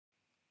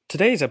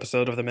Today's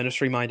episode of the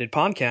Ministry Minded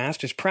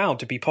Podcast is proud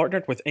to be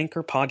partnered with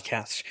Anchor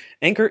Podcasts.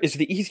 Anchor is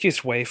the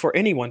easiest way for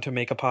anyone to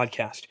make a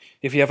podcast.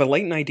 If you have a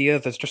latent idea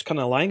that's just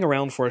kind of lying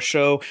around for a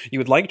show you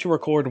would like to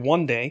record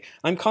one day,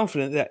 I'm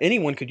confident that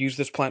anyone could use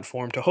this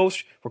platform to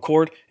host,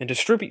 record, and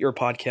distribute your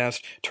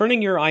podcast,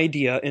 turning your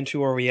idea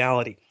into a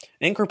reality.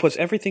 Anchor puts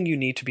everything you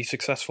need to be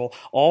successful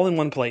all in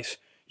one place.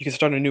 You can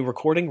start a new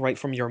recording right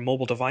from your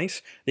mobile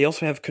device. They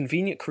also have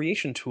convenient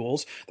creation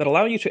tools that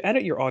allow you to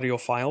edit your audio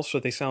files so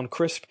they sound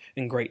crisp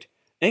and great.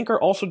 Anchor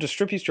also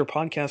distributes your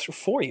podcast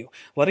for you,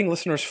 letting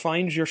listeners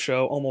find your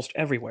show almost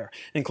everywhere,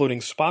 including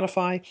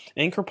Spotify,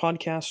 Anchor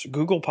Podcasts,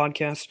 Google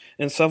Podcasts,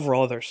 and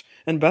several others.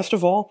 And best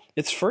of all,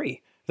 it's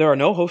free. There are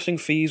no hosting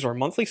fees or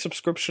monthly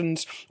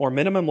subscriptions or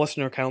minimum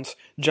listener counts,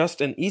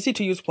 just an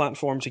easy-to-use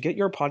platform to get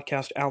your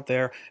podcast out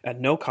there at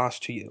no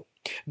cost to you.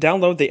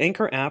 Download the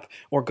Anchor app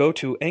or go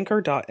to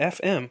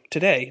anchor.fm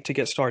today to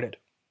get started.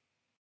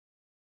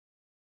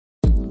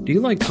 Do you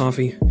like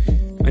coffee?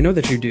 I know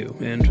that you do,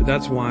 and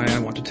that's why I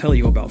want to tell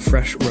you about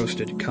Fresh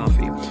Roasted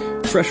Coffee.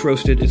 Fresh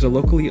Roasted is a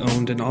locally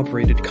owned and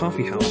operated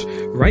coffee house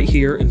right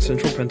here in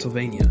central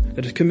Pennsylvania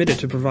that is committed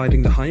to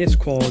providing the highest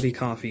quality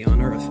coffee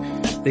on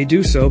earth. They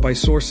do so by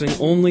sourcing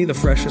only the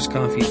freshest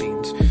coffee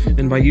beans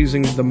and by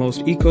using the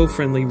most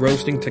eco-friendly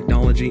roasting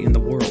technology in the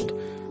world.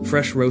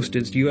 Fresh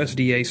Roasted's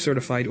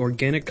USDA-certified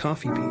organic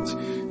coffee beans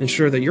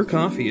ensure that your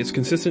coffee is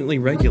consistently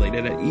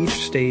regulated at each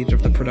stage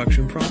of the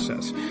production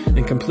process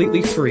and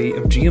completely free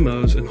of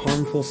GMOs and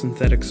harmful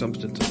synthetic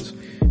substances.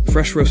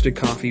 Fresh Roasted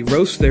Coffee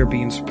roasts their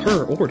beans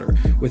per order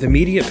with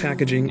immediate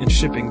packaging and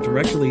shipping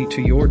directly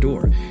to your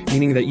door,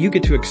 meaning that you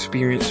get to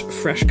experience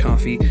fresh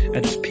coffee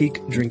at its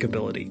peak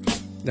drinkability.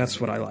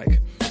 That's what I like.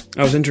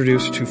 I was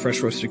introduced to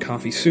Fresh Roasted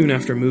Coffee soon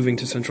after moving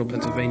to central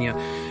Pennsylvania,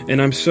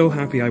 and I'm so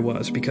happy I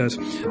was because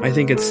I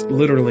think it's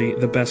literally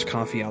the best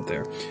coffee out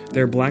there.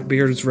 Their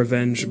Blackbeard's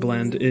Revenge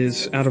blend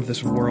is out of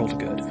this world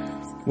good.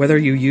 Whether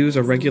you use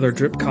a regular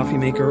drip coffee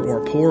maker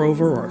or a pour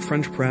over or a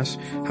French press,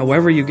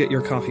 however you get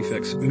your coffee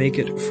fix, make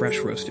it fresh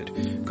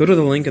roasted. Go to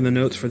the link in the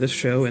notes for this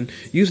show and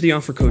use the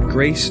offer code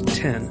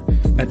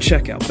GRACE10 at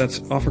checkout. That's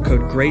offer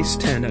code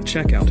GRACE10 at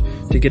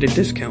checkout to get a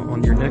discount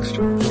on your next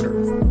order.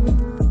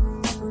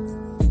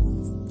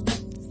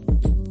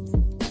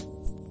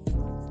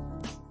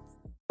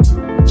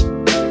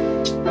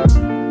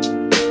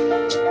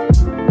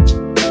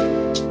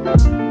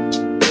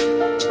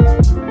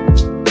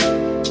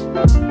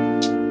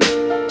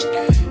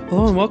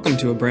 Hello and welcome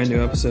to a brand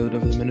new episode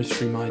of the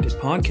Ministry Minded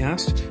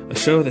Podcast, a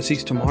show that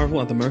seeks to marvel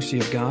at the mercy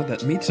of God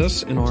that meets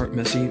us in our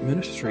messy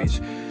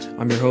ministries.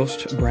 I'm your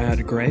host,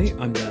 Brad Gray.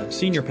 I'm the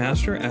senior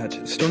pastor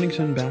at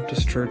Stonington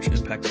Baptist Church in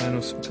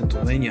Paxanos,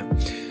 Pennsylvania.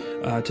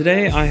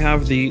 Today I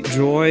have the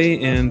joy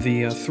and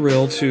the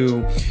thrill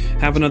to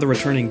have another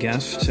returning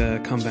guest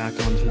come back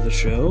onto the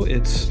show.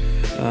 It's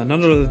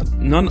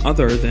none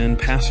other than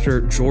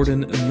Pastor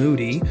Jordan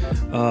Moody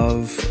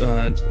of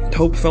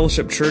Hope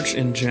Fellowship Church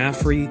in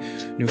Jaffrey,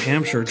 New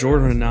Hampshire.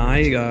 Jordan and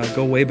I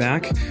go way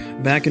back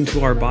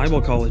into our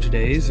Bible college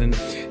days, and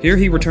here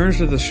he returns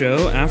to the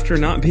show after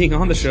not being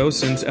on the show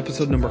since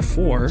episode number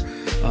 4,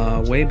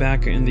 way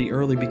back in the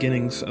early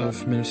beginnings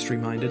of Ministry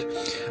Minded.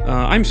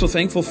 I'm so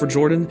thankful for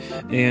Jordan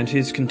and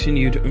his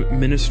continued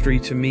ministry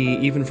to me,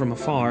 even from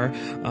afar.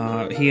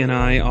 He and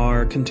I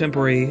are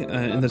contemporary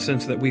in the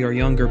sense that we are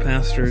younger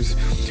pastors,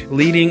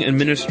 leading and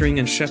ministering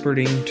and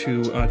shepherding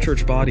to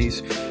church bodies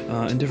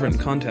in different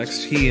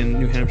contexts. He in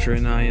New Hampshire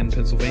and I in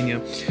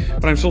Pennsylvania.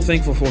 But I'm so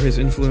thankful for his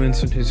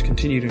influence and his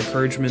continued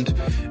encouragement,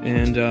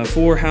 and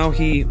for how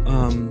he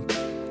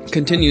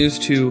continues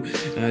to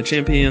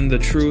champion the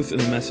truth and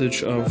the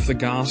message of the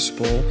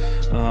gospel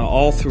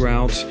all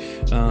throughout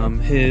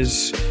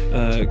his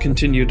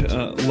continued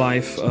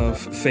life of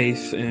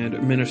faith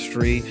and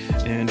ministry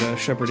and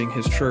shepherding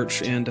his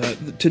church. And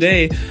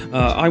today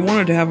I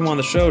wanted to have him on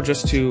the show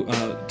just to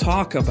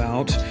talk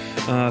about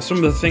some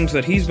of the things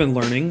that he's been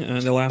learning in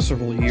the last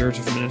several years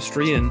of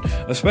ministry, and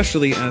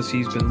especially as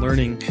he's been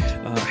learning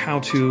how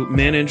to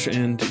manage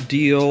and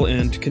deal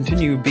and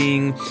continue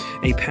being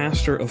a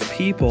pastor of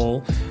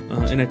people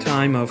in a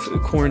time of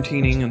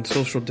quarantining and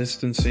social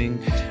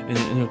distancing, and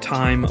in a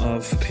time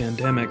of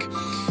pandemic.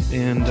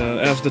 And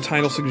as the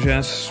title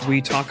suggests,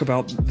 we talk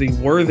about the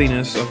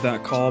worthiness of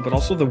that call, but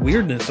also the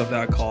weirdness of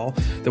that call,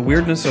 the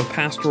weirdness of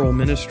pastoral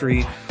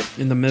ministry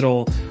in the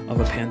middle of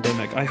a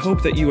pandemic. I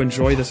hope that you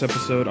enjoy this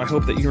episode. I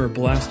hope that you are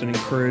blessed and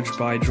encouraged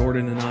by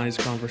Jordan and I's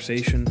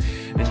conversation,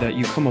 and that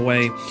you come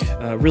away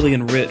really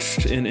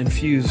enriched and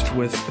infused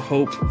with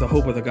hope, the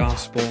hope of the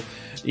gospel,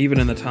 even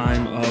in the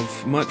time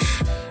of much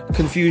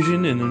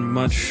confusion and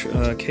much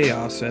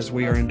chaos as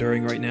we are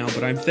enduring right now.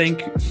 But I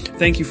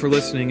thank you for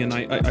listening, and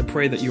I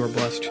pray that you are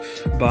blessed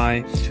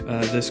by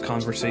this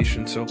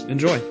conversation. So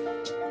enjoy.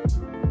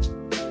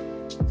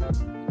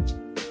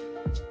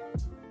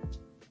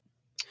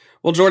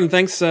 Well, Jordan,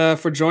 thanks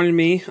for joining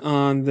me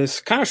on this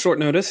kind of short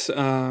notice.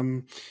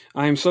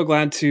 I'm so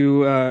glad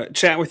to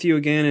chat with you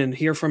again and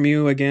hear from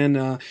you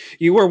again.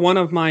 You were one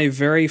of my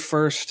very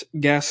first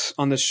guests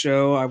on the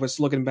show. I was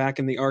looking back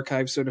in the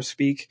archive, so to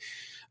speak,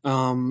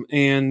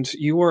 And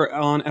you were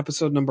on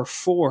episode number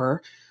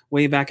 4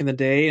 way back in the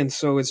day. And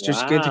so it's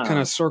just good to kind of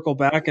Wow. circle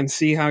back and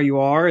see how you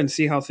are and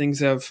see how things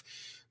have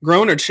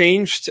grown or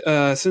changed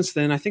since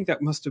then. I think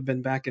that must have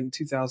been back in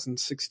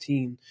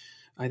 2016.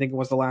 I think it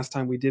was the last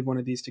time we did one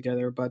of these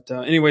together. But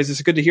anyways,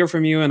 it's good to hear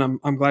from you, and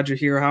I'm glad you're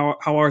here. How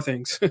are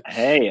things?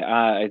 Hey,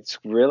 it's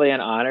really an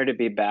honor to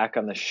be back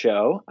on the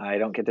show. I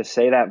don't get to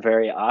say that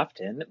very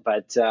often,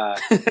 but yeah,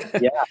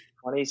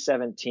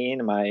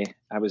 2017,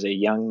 I was a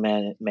young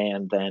man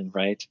then,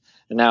 right?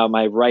 And now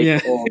my ripe Yeah.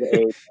 old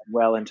age,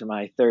 well into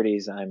my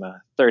 30s, I'm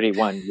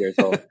 31 years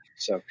old.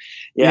 So,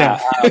 yeah,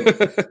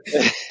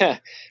 Yeah.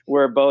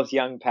 we're both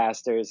young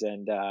pastors,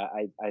 and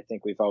I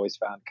think we've always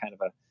found kind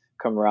of a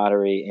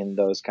camaraderie in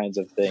those kinds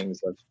of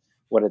things of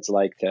what it's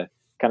like to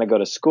kind of go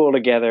to school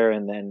together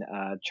and then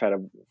try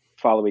to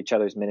follow each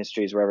other's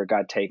ministries wherever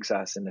God takes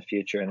us in the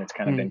future. And it's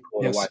kind of been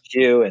cool to Yes. watch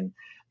you and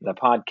the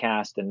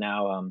podcast. And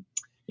now,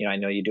 I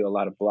know you do a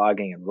lot of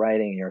blogging and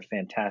writing. And you're a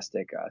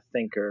fantastic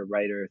thinker,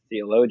 writer,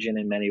 theologian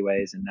in many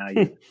ways. And now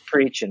you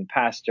preach and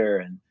pastor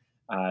and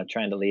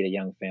trying to lead a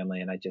young family.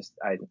 And I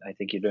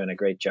think you're doing a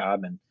great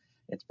job. And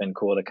it's been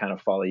cool to kind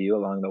of follow you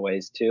along the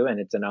ways too.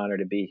 And it's an honor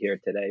to be here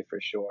today for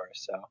sure.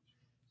 So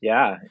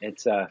yeah,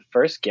 it's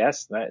first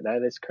guest.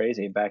 That is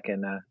crazy. Back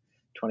in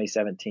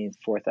 2017,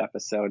 fourth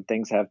episode.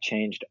 Things have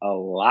changed a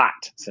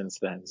lot since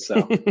then.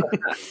 So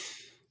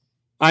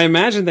I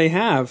imagine they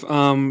have.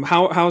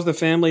 How's the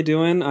family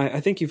doing? I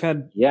think you've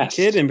had a kid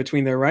yes, in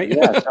between there, right?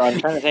 yeah. So I'm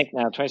trying to think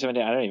now.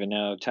 2017. I don't even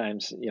know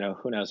times.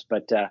 Who knows?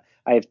 But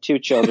I have two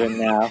children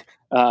now.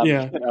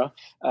 Yeah.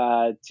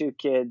 Two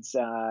kids.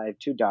 I have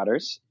two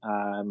daughters.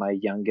 My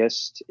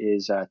youngest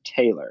is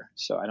Taylor.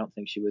 So I don't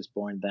think she was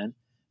born then.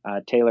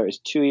 Taylor is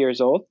 2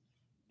 years old.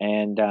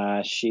 And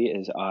she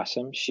is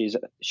awesome. She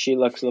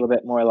looks a little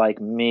bit more like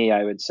me,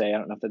 I would say. I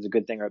don't know if that's a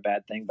good thing or a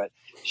bad thing, but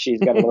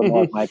she's got a little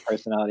more of my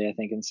personality, I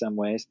think, in some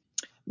ways.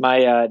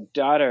 My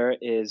daughter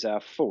is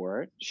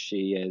 4.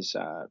 She is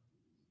her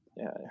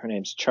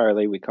name's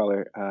Charlie. We call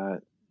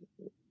her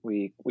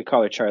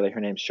Charlie. Her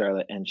name's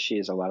Charlotte, and she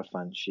is a lot of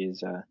fun.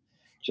 She's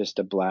just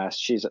a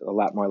blast. She's a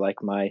lot more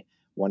like my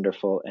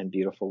wonderful and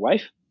beautiful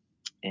wife.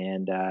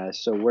 And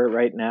so we're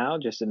right now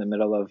just in the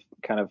middle of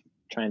kind of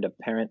trying to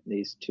parent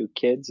these two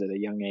kids at a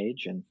young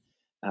age and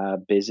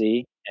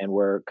busy. And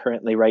we're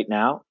currently right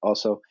now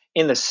also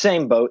in the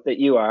same boat that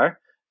you are.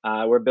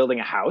 We're building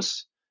a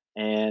house.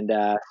 And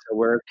so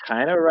we're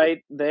kind of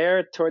right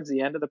there towards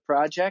the end of the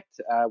project.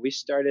 We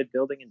started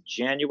building in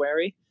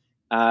January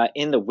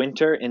in the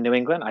winter in New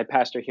England. I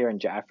pastor here in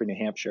Jaffrey, New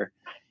Hampshire,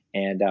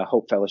 and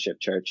Hope Fellowship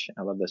Church.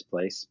 I love this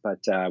place. But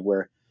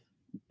we're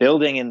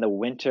building in the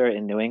winter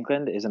in New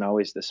England isn't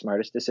always the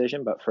smartest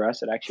decision, but for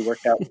us, it actually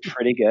worked out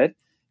pretty good.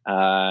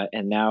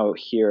 And now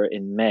here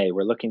in May,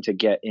 we're looking to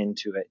get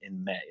into it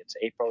in May. It's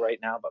April right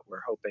now, but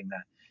we're hoping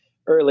that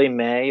early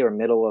May or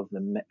middle of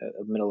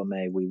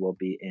May we will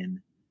be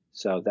in.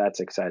 So that's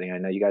exciting. I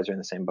know you guys are in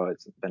the same boat.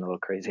 It's been a little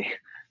crazy.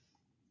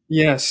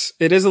 Yes,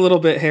 it is a little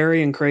bit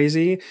hairy and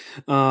crazy.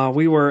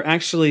 We were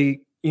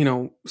actually,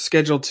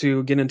 scheduled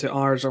to get into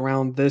ours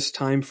around this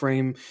time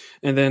frame,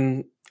 and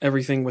then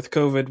everything with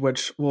COVID,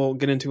 which we'll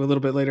get into a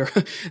little bit later,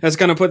 has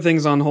kind of put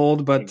things on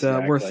hold. But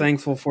we're Exactly.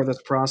 thankful for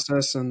this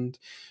process and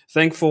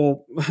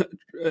thankful,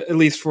 at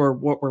least for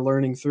what we're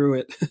learning through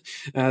it,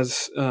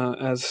 as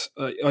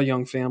a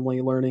young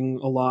family, learning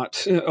a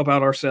lot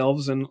about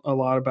ourselves and a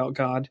lot about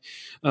God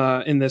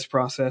in this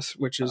process,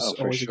 which is Oh,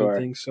 for always a good sure.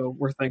 thing. So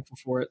we're thankful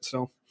for it.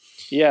 So.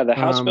 Yeah, the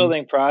house Um,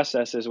 building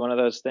process is one of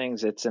those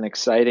things. It's an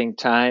exciting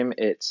time.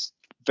 It's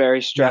very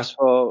yeah.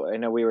 stressful. I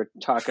know we were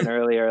talking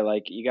earlier,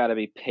 like you got to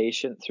be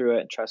patient through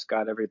it and trust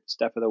God every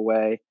step of the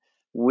way.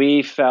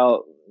 We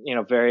felt,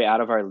 very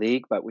out of our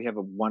league, but we have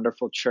a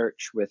wonderful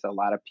church with a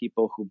lot of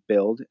people who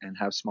build and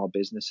have small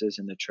businesses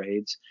in the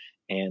trades.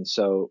 And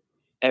so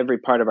every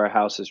part of our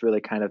house is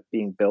really kind of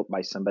being built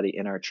by somebody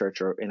in our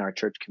church or in our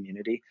church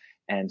community.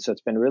 And so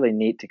it's been really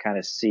neat to kind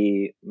of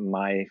see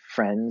my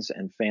friends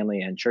and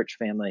family and church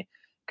family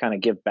kind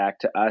of give back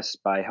to us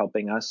by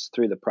helping us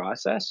through the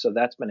process. So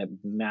that's been a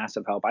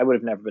massive help. I would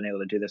have never been able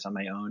to do this on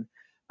my own,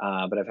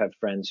 but I've had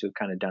friends who've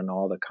kind of done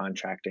all the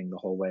contracting the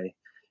whole way.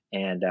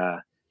 And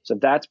so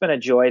that's been a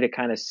joy to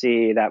kind of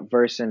see. That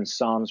verse in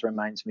Psalms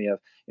reminds me of,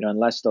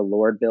 unless the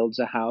Lord builds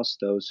a house,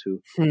 those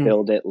who Hmm.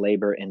 build it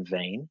labor in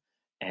vain.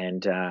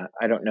 And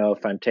I don't know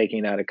if I'm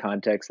taking it out of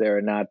context there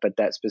or not, but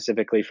that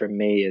specifically for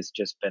me has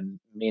just been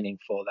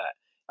meaningful that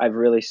I've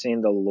really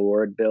seen the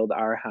Lord build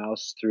our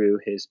house through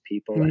his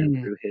people and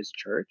Hmm. through his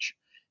church.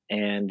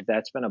 And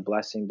that's been a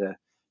blessing to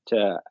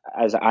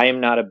as I am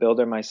not a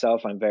builder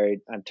myself, I'm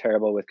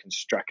terrible with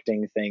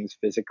constructing things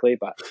physically,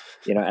 but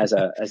as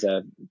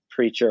a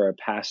preacher or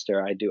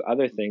pastor, I do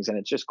other things. And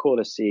it's just cool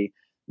to see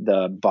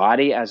the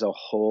body as a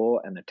whole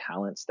and the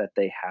talents that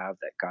they have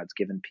that God's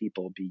given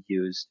people be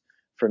used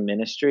for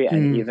ministry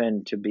and Hmm.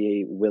 even to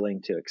be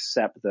willing to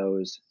accept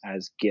those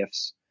as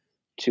gifts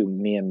to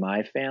me and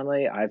my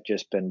family. I've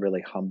just been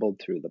really humbled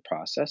through the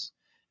process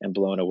and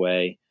blown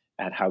away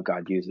at how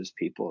God uses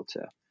people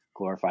to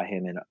glorify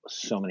him in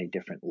so many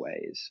different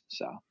ways.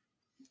 So.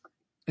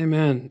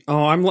 Amen.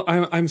 Oh,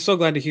 I'm so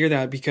glad to hear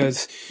that,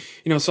 because,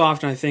 so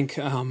often I think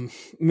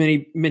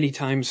many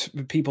times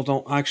people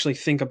don't actually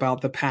think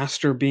about the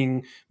pastor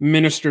being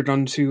ministered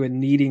unto and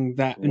needing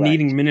Right.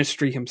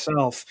 ministry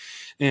himself,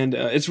 and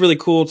it's really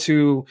cool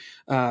to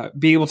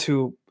be able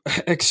to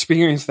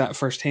experience that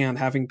firsthand,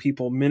 having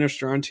people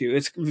minister unto you.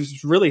 It's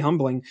really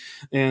humbling,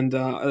 and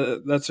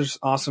that's just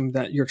awesome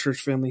that your church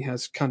family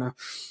has kind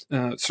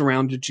of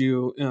surrounded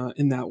you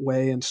in that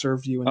way and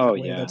served you in Oh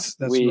that way. yeah, That's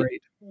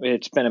great.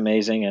 it's been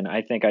amazing, and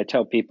I think I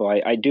tell people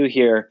I do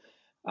hear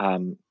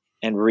and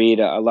read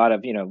a lot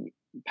of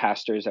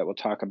pastors that will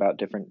talk about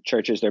different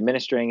churches they're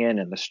ministering in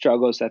and the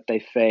struggles that they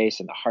face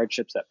and the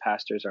hardships that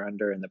pastors are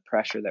under and the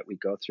pressure that we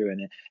go through,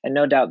 and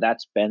no doubt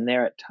that's been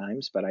there at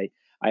times, but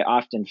I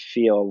often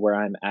feel where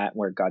I'm at,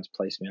 where God's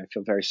placed me, I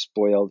feel very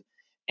spoiled,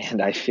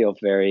 and I feel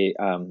very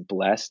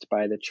blessed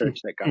by the church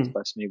that God's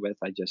blessed me with.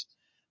 I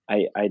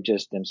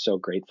just am so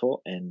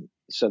grateful. And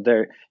so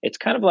it's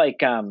kind of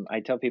like, I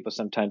tell people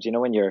sometimes,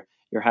 when you're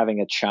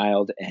having a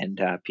child, and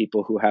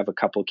people who have a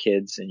couple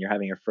kids and you're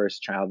having your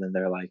first child, and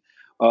they're like,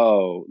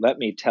 oh, let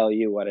me tell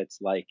you what it's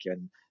like.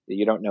 And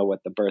you don't know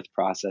what the birth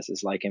process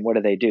is like. And what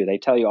do? They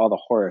tell you all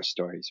the horror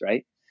stories,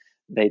 right?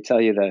 They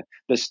tell you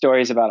the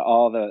stories about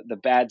all the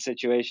bad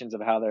situations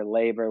of how their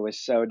labor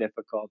was so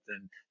difficult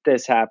and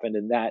this happened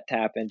and that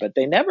happened, but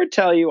they never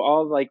tell you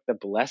all like the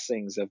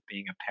blessings of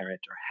being a parent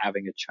or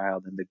having a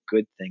child and the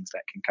good things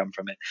that can come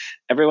from it.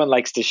 Everyone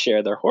likes to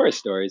share their horror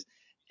stories.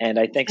 And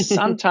I think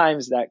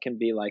sometimes that can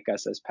be like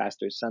us as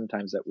pastors.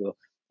 Sometimes that will,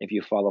 if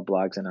you follow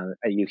blogs and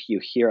you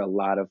hear a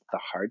lot of the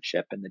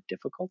hardship and the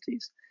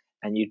difficulties,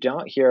 and you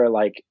don't hear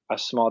like a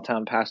small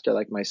town pastor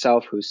like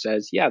myself who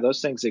says, yeah,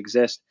 those things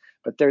exist,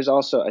 but there's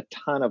also a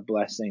ton of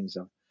blessings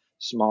of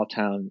small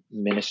town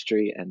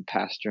ministry and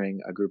pastoring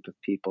a group of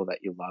people that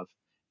you love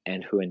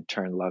and who in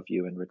turn love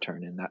you in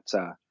return. And that's,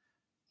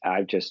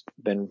 I've just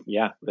been,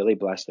 really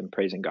blessed and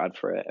praising God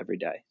for it every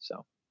day.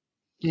 So.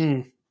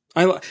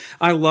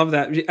 I love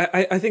that.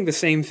 I think the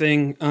same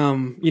thing.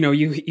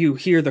 You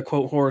hear the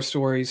quote horror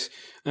stories.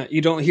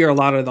 You don't hear a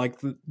lot of like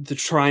the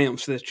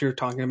triumphs that you're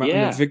talking about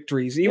and the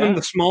victories, even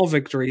the small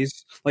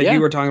victories, like you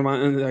were talking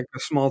about in like a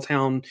small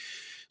town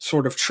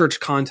sort of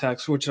church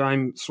context, which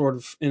I'm sort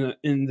of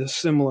in the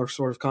similar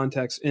sort of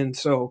context. And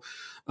so,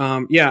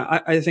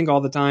 I think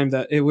all the time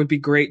that it would be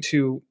great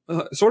to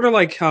sort of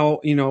like how,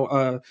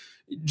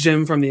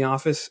 Jim from The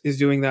Office is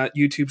doing that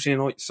YouTube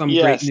channel,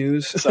 Great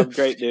News. Some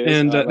great news.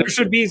 And there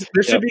should be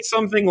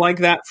something like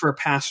that for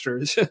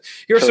pastors.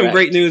 Here's some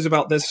great news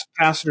about this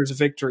pastor's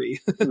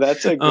victory.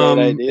 That's a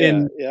great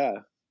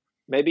idea.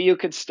 Maybe you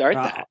could start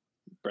that,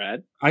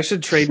 Brad. I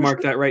should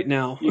trademark that right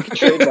now. You can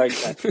trademark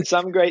that.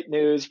 Some great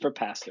news for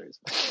pastors.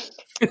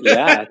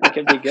 Yeah, I think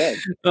it'd be good.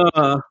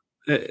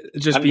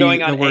 I'm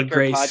going on the word Anchor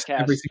grace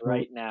podcast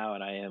right now,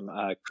 and I am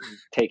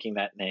taking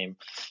that name.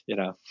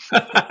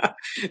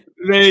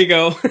 There you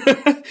go.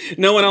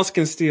 No one else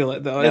can steal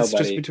it, though. Nobody. It's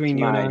just between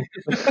you and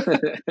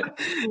I.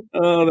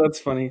 Oh, that's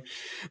funny.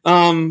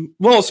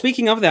 Well,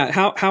 speaking of that,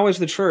 how is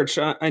the church?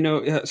 I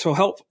know. So,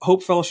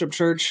 Hope Fellowship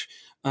Church.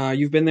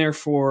 You've been there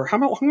for how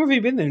long have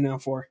you been there now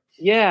for?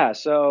 Yeah,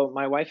 so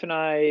my wife and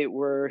I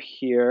were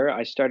here.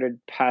 I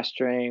started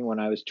pastoring when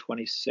I was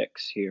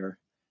 26 here.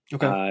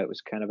 Okay. It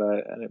was kind of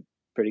a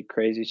pretty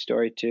crazy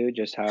story too,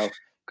 just how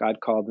God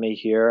called me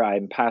here.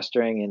 I'm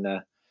pastoring in the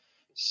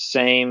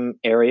same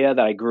area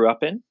that I grew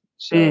up in.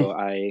 So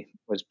I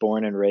was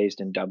born and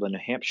raised in Dublin, New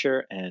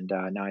Hampshire, and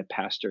now I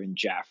pastor in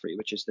Jaffrey,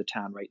 which is the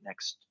town right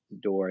next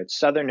door. It's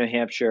southern New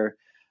Hampshire.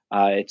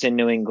 It's in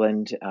New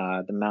England,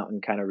 the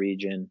mountain kind of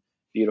region,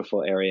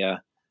 beautiful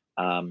area.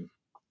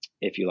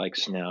 If you like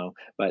snow,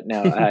 but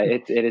no,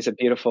 it is a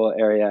beautiful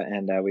area,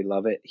 and we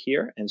love it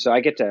here. And so I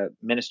get to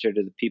minister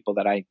to the people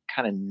that I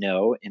kind of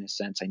know, in a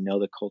sense. I know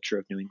the culture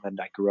of New England.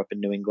 I grew up in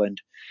New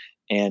England,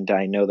 and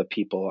I know the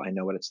people. I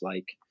know what it's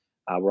like.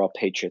 We're all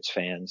Patriots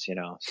fans,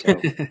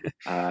 So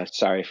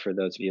sorry for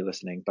those of you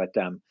listening, but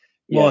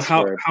well,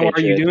 how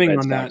are you doing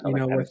on that?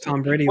 With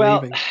Tom Brady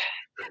leaving.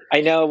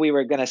 I know we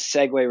were going to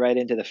segue right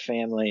into the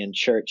family and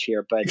church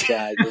here, but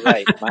you're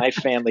right. My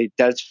family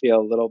does feel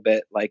a little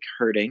bit like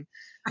hurting.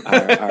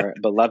 Our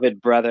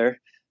beloved brother,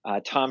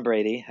 Tom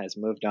Brady, has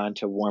moved on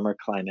to warmer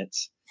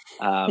climates.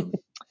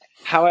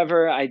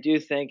 However, I do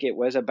think it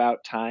was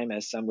about time,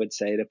 as some would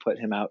say, to put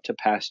him out to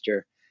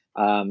pasture.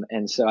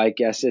 And so I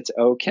guess it's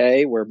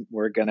okay.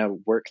 We're going to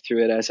work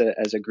through it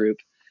as a group.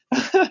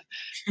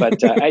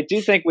 But I do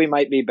think we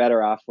might be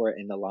better off for it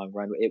in the long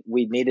run.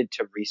 We needed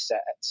to reset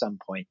at some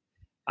point.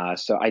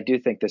 So I do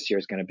think this year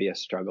is going to be a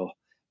struggle.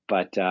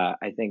 But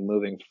I think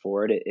moving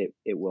forward, it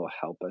will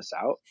help us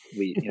out.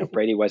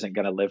 Brady wasn't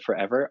going to live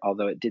forever,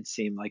 although it did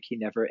seem like he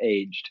never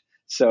aged.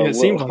 So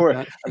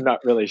I'm not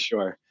really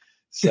sure.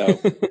 So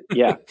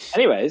yeah.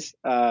 Anyways,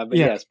 but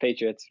yes,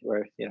 Patriots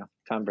were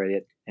Tom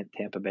Brady at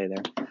Tampa Bay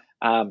there.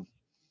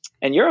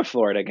 And you're a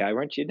Florida guy,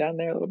 weren't you down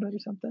there a little bit or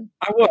something?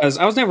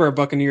 I was never a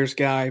Buccaneers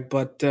guy,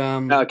 but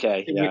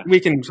okay, yeah,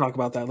 we can talk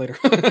about that later.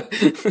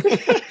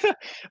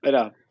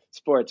 But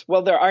Sports.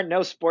 Well, there are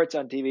no sports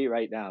on TV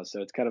right now,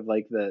 so it's kind of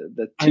like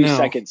the I two know.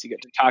 seconds you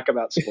get to talk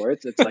about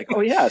sports. It's like, oh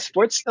yeah,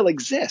 sports still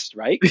exist,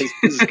 right? Because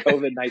this is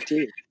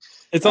COVID-19.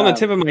 It's on the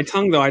tip of my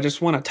tongue, though. I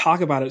just want to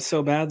talk about it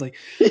so badly.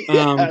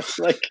 Yeah, it's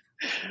like,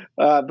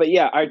 but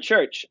yeah, our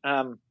church.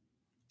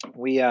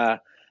 We so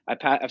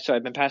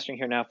I've been pastoring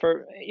here now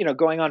for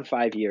going on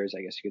 5 years,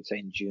 I guess you could say.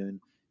 In June,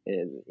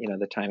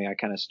 the timing, I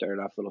kind of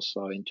started off a little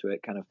slow into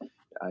it, kind of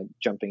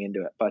jumping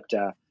into it, but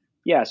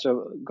yeah,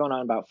 so going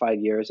on about 5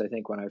 years. I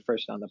think when I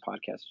first on the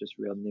podcast, just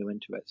real new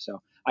into it,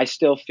 so I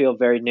still feel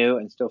very new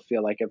and still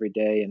feel like every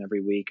day and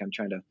every week I'm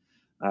trying to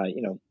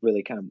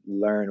really kind of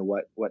learn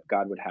what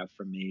God would have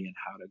for me and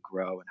how to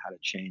grow and how to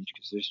change,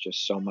 because there's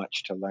just so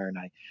much to learn.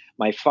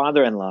 My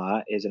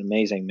father-in-law is an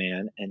amazing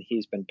man, and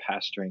he's been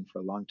pastoring for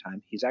a long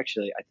time. He's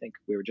actually, I think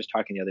we were just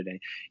talking the other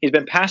day, he's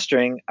been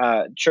pastoring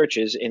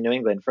churches in New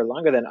England for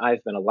longer than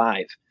I've been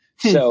alive.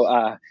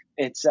 So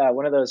it's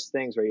one of those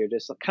things where you're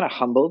just kind of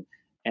humbled.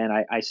 And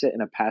I sit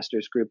in a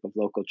pastors group of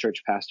local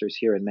church pastors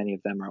here, and many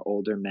of them are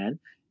older men.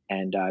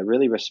 And I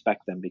really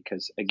respect them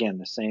because, again,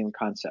 the same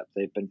concept.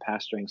 They've been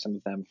pastoring, some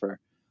of them, for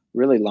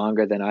really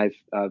longer than I've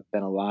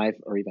been alive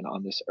or even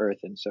on this earth.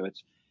 And so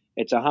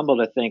it's a humble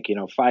to think,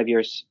 5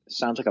 years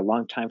sounds like a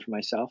long time for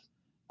myself.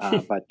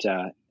 But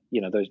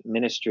the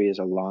ministry is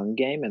a long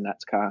game. And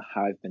that's kind of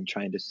how I've been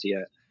trying to see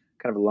a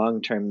kind of a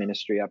long-term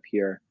ministry up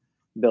here,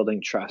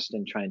 building trust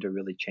and trying to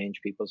really change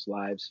people's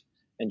lives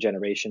and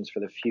generations for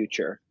the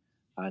future,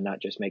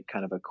 not just make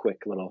kind of a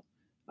quick little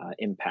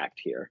impact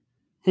here.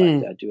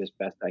 But do as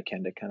best I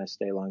can to kind of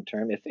stay long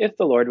term. If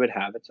the Lord would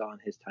have, it's all in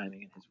His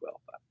timing and His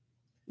will. But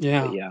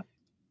yeah,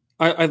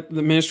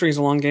 the ministry is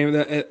a long game.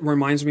 That it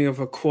reminds me of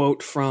a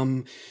quote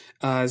from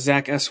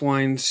Zach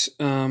Eswine's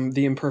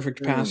 "The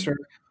Imperfect Pastor,"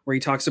 where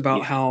he talks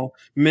about how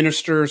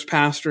ministers,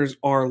 pastors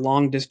are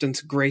long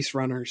distance grace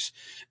runners,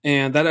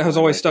 and that has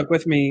always stuck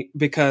with me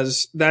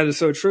because that is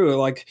so true.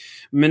 Like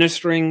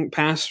ministering,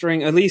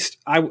 pastoring. At least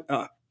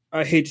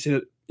I hate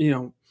to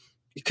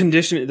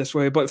condition it this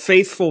way, but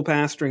faithful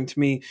pastoring to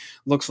me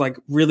looks like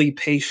really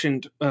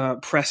patient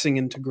pressing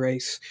into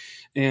grace,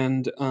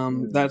 and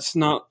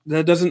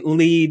that doesn't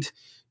lead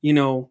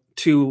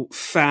to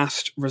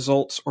fast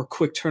results or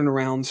quick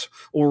turnarounds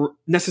or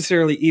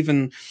necessarily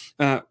even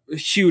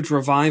huge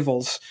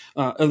revivals,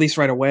 at least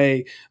right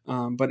away,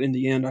 but in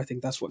the end I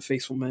think that's what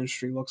faithful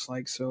ministry looks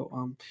like.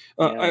 So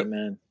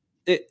amen.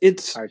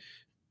 It's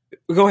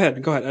Go ahead.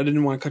 I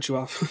didn't want to cut you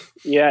off.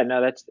 Yeah, no,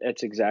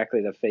 that's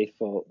exactly the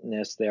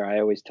faithfulness there.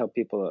 I always tell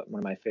people one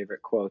of my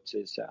favorite quotes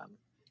is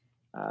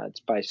it's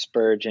by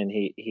Spurgeon.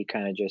 He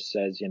kind of just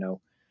says,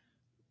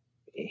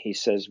 he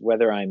says,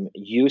 whether I'm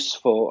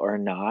useful or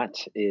not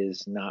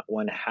is not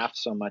one half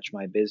so much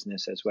my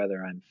business as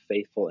whether I'm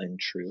faithful and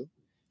true.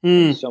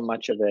 And so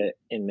much of it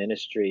in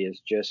ministry is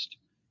just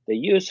the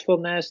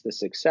usefulness, the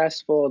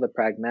successful, the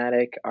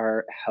pragmatic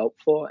are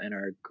helpful and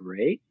are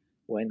great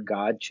when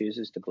God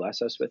chooses to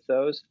bless us with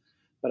those.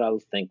 But I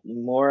think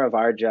more of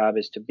our job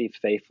is to be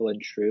faithful and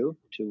true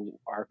to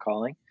our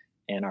calling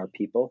and our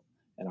people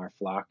and our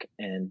flock.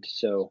 And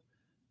so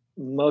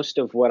most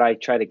of what I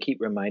try to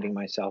keep reminding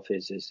myself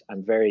is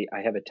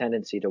I have a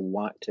tendency to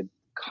want to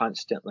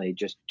constantly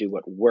just do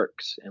what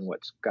works and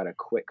what's got a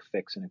quick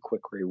fix and a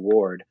quick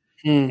reward,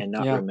 and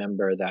not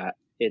remember that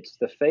it's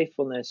the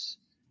faithfulness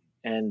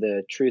and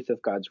the truth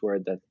of God's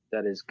word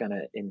that is going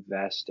to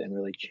invest and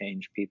really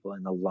change people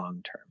in the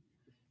long term.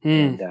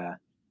 And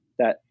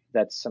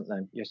that's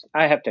something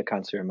I have to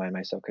constantly remind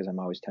myself, because I'm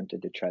always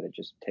tempted to try to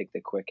just take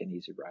the quick and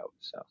easy route.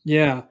 So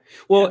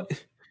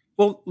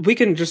well, we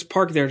can just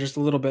park there just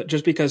a little bit,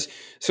 just because.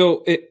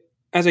 So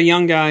as a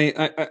young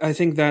guy, I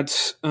think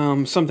that's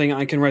something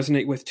I can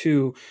resonate with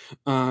too.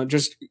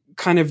 Just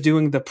kind of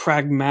doing the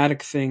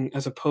pragmatic thing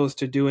as opposed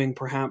to doing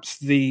perhaps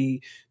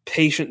the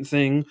patient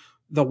thing,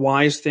 the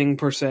wise thing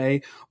per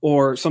se,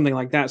 or something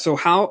like that. So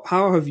how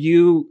have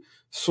you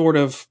sort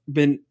of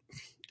been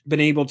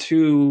able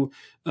to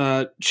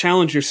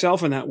challenge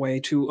yourself in that way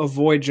to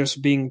avoid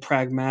just being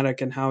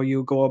pragmatic in how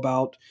you go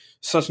about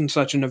such and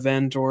such an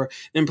event or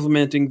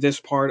implementing this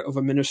part of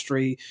a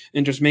ministry,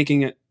 and just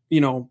making it,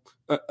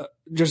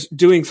 just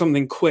doing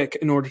something quick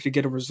in order to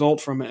get a result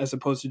from it, as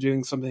opposed to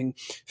doing something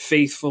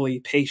faithfully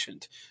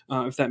patient,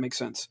 if that makes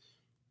sense?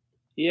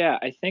 Yeah,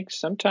 I think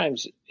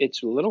sometimes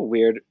it's a little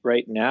weird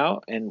right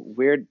now, and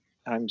weird.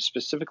 I'm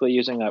specifically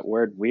using that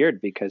word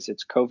weird because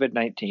it's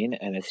COVID-19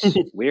 and it's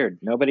weird.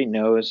 Nobody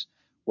knows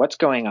what's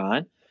going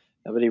on.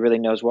 Nobody really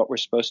knows what we're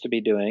supposed to be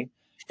doing.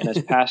 And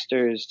as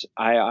pastors,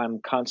 I'm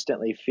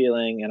constantly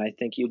feeling, and I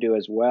think you do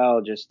as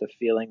well, just the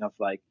feeling of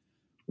like,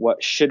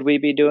 what should we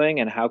be doing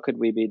and how could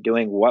we be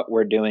doing what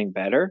we're doing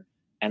better?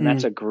 And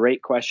that's a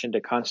great question to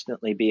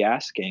constantly be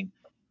asking.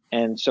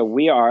 And so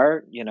we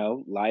are,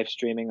 live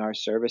streaming our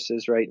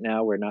services right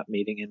now. We're not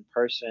meeting in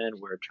person.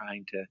 We're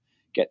trying to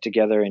get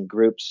together in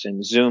groups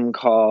and Zoom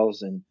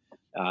calls, and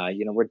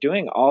we're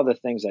doing all the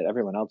things that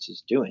everyone else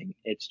is doing.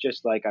 It's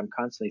just like I'm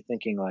constantly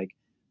thinking, like,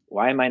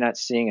 why am I not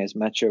seeing as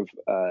much of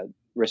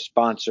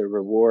response or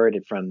reward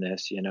from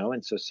this?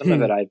 And so some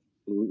of it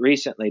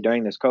recently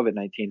during this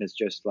COVID-19 is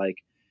just like,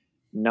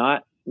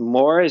 not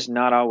more is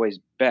not always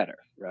better,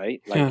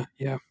 right? Yeah.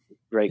 Yeah.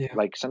 Right, Yeah.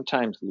 like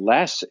sometimes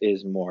less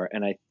is more.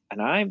 And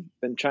I've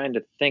been trying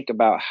to think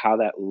about how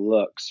that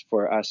looks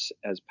for us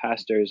as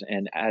pastors,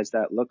 and as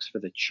that looks for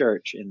the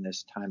church in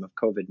this time of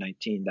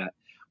COVID-19, that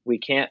we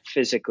can't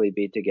physically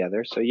be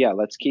together. So yeah,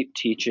 let's keep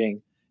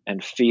teaching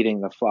and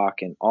feeding the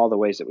flock in all the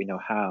ways that we know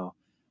how,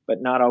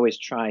 but not always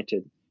trying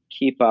to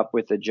keep up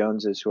with the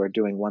Joneses who are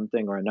doing one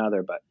thing or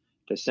another, but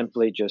to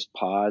simply just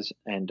pause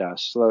and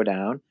slow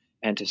down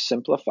and to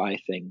simplify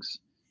things.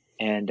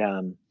 And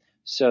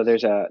so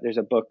there's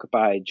a book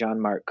by John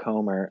Mark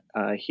Comer.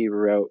 He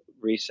wrote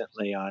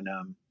recently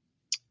on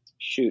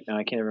shoot, now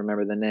I can't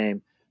remember the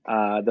name.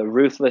 The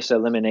ruthless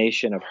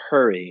elimination of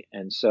hurry.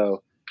 And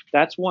so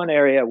that's one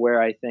area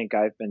where I think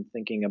I've been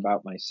thinking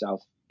about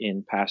myself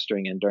in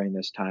pastoring and during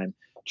this time,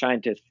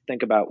 trying to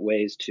think about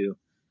ways to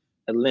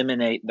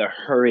eliminate the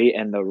hurry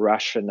and the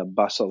rush and the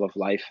bustle of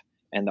life,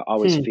 and the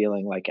always Hmm.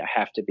 feeling like I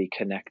have to be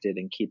connected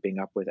and keeping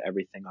up with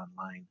everything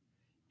online.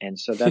 And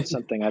so that's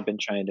something I've been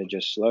trying to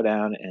just slow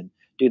down and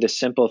do the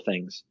simple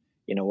things.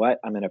 You know what?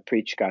 I'm going to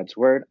preach God's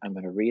word. I'm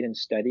going to read and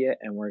study it,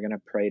 and we're going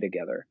to pray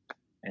together.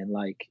 And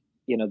like,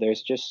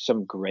 there's just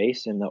some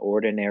grace in the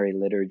ordinary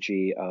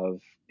liturgy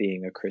of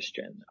being a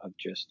Christian, of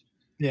just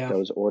Yeah.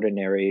 those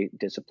ordinary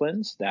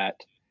disciplines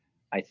that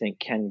I think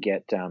can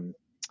get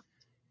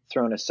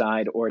thrown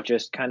aside or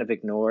just kind of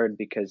ignored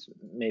because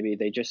maybe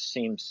they just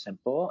seem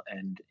simple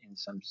and in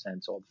some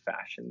sense old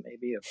fashioned,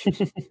 maybe, of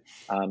just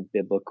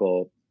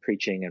biblical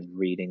preaching and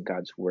reading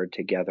God's word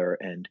together,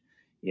 and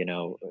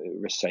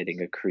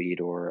reciting a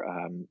creed or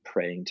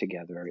praying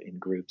together in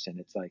groups. And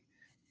it's like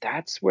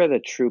that's where the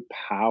true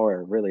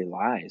power really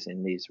lies,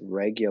 in these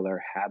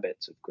regular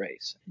habits of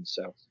grace. And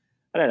so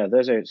I don't know,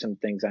 those are some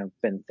things I've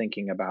been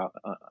thinking about,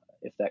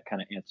 if that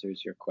kind of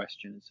answers your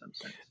question in some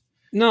sense.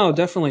 No, But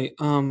definitely.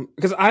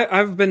 Because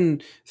I've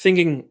been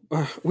thinking,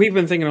 we've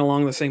been thinking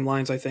along the same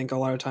lines. I think a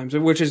lot of times,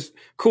 which is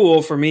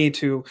cool for me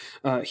to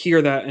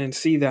hear that and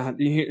see that.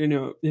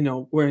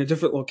 We're in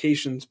different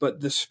locations,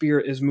 but the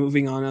Spirit is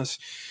moving on us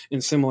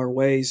in similar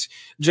ways.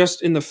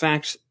 Just in the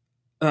fact,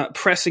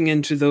 pressing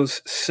into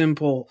those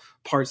simple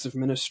parts of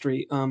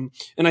ministry. And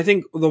I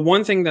think the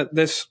one thing that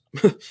this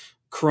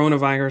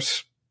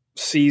coronavirus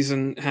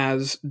season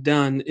has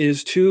done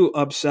is to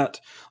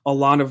upset a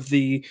lot of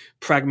the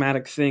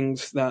pragmatic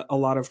things that a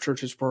lot of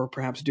churches were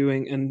perhaps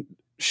doing, and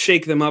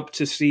shake them up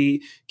to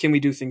see, can we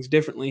do things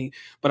differently.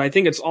 But I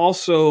think it's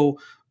also,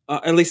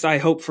 at least I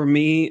hope for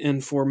me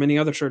and for many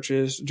other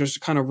churches, just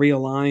kind of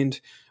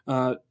realigned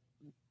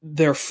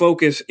their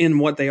focus in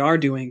what they are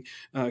doing.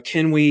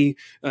 Can we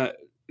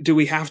do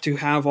we have to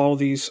have all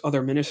these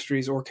other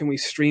ministries, or can we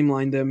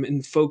streamline them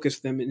and focus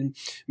them and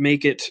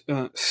make it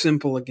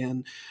simple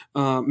again?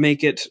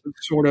 Make it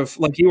sort of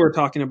like you were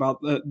talking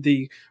about,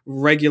 the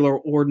regular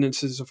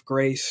ordinances of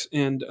grace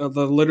and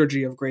the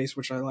liturgy of grace,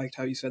 which I liked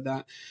how you said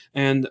that.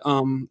 And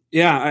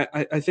yeah,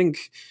 I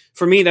think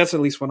for me, that's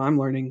at least what I'm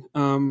learning.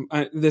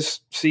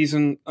 This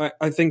season,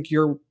 I think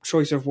your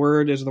choice of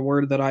word is the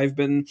word that I've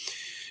been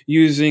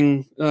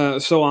using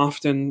so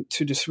often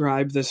to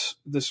describe this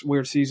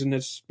weird season.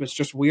 It's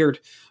just weird.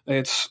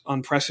 It's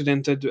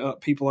unprecedented.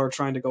 People are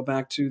trying to go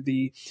back to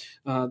the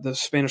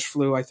Spanish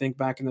flu, I think,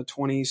 back in the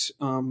 20s,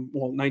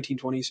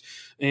 1920s,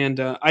 and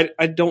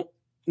I don't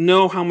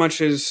know how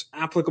much is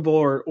applicable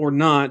or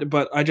not,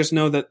 but I just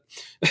know that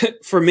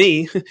for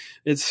me,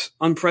 it's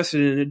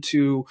unprecedented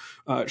to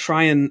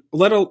try and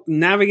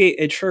navigate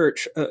a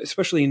church,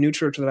 especially a new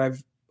church that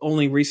I've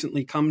only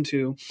recently come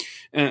to,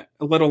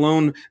 let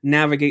alone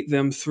navigate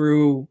them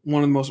through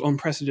one of the most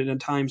unprecedented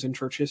times in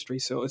church history.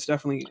 So it's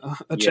definitely a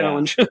yeah,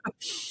 challenge.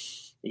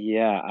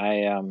 yeah,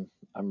 I'm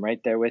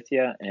right there with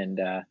you, and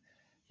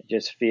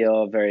just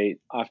feel very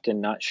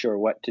often not sure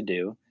what to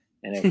do.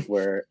 And if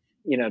we're,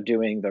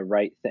 doing the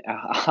right thing,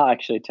 I'll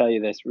actually tell you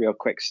this real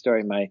quick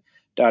story. My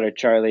daughter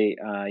Charlie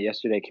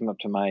yesterday came up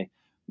to my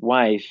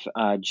wife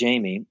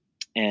Jamie,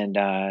 and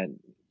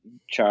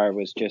Char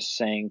was just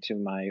saying to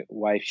my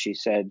wife, she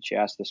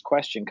asked this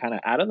question kind of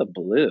out of the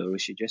blue.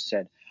 She just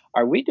said,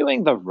 "Are we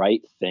doing the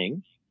right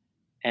thing?"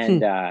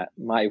 And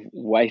my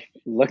wife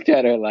looked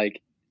at her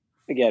like,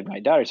 again, my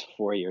daughter's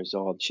 4 years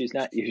old. She's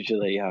not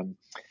usually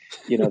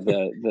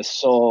the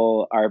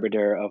sole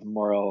arbiter of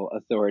moral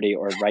authority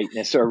or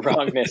rightness or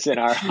wrongness in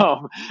our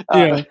home.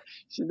 Yeah,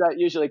 She's not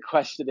usually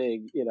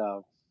questioning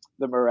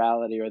the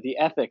morality or the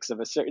ethics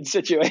of a certain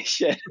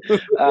situation.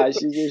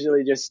 She's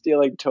usually just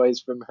stealing toys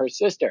from her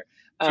sister.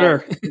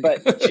 sure.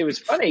 But she was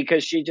funny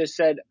because she just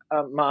said,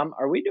 "Mom,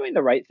 are we doing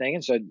the right thing?"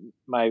 And so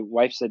my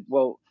wife said,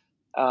 "Well,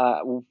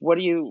 what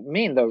do you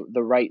mean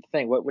the right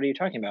thing? What are you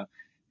talking about?"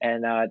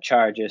 And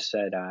Char just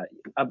said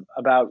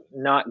about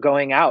not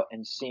going out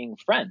and seeing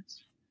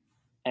friends.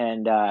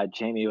 And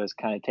Jamie was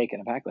kind of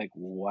taken aback, like,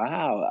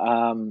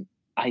 "Wow,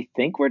 I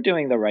think we're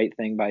doing the right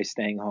thing by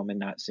staying home and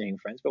not seeing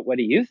friends. But what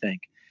do you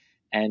think?"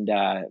 And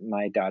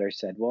my daughter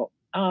said, "Well,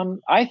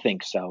 I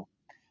think so."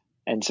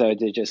 And so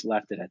they just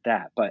left it at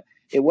that. But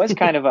it was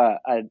kind of a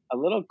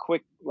little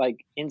quick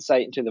like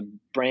insight into the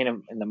brain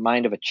and the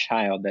mind of a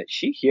child that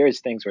she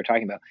hears things we're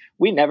talking about.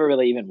 We never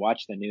really even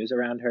watch the news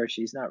around her.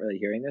 She's not really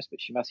hearing this,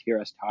 but she must hear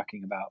us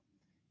talking about,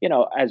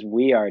 as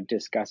we are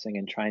discussing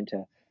and trying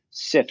to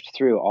sift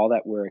through all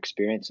that we're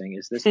experiencing.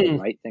 Is this the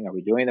right thing? Are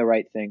we doing the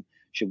right thing?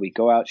 Should we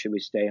go out? Should we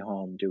stay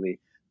home? Do we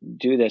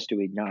do this? Do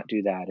we not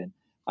do that?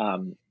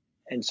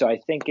 And so I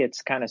think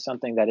it's kind of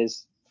something that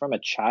is from a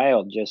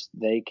child, just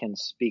they can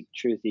speak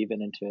truth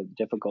even into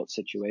difficult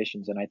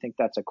situations. And I think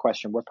that's a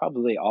question we're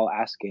probably all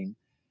asking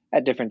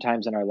at different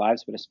times in our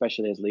lives, but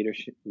especially as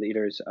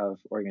leaders of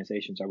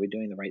organizations. Are we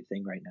doing the right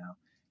thing right now?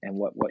 And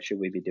what should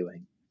we be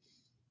doing?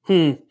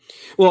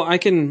 Well,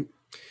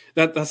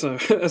 that's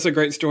a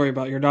great story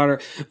about your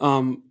daughter.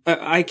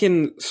 I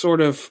can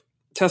sort of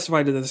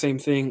testify to the same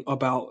thing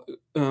about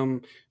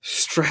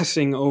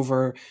stressing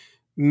over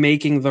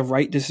making the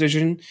right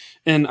decision.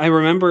 And I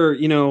remember,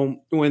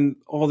 when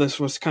all this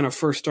was kind of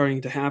first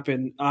starting to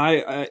happen,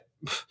 I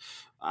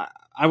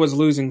was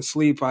losing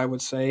sleep, I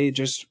would say,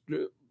 just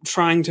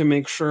trying to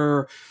make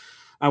sure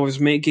I was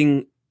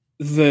making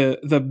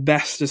the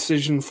best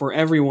decision for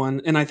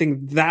everyone. And I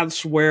think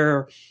that's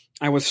where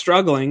I was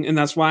struggling, and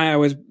that's why I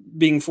was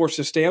being forced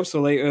to stay up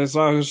so late, as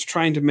I was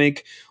trying to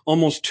make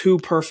almost too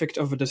perfect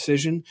of a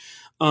decision.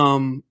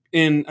 And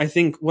I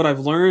think what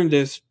I've learned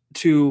is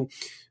to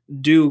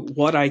do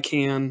what I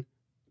can,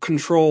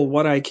 control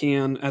what I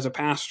can as a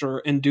pastor,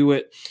 and do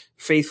it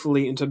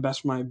faithfully and to the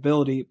best of my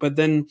ability. But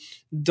then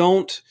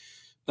don't,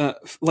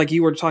 like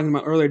you were talking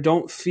about earlier,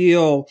 don't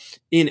feel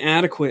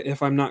inadequate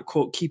if I'm not,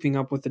 quote, keeping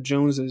up with the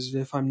Joneses,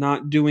 if I'm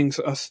not doing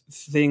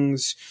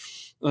things,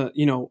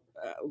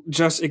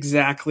 just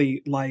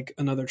exactly like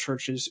another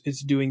church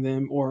is doing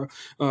them, or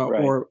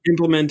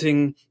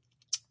implementing,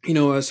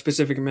 a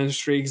specific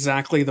ministry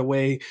exactly the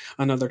way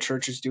another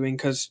church is doing.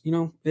 Because,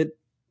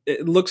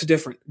 it looks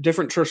different.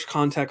 Different church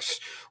contexts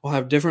will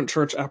have different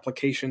church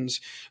applications,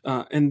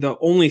 and the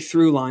only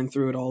through line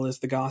through it all is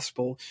the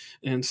gospel.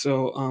 And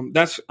so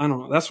I don't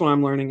know. That's what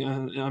I'm learning.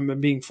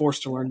 I'm being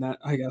forced to learn that,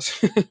 I guess.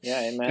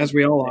 Yeah, amen. As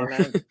we all are.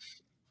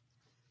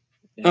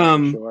 Yeah,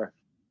 for sure.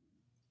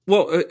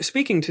 Well,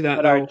 speaking to that,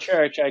 but though, our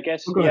church, I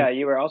guess,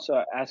 you were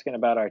also asking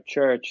about our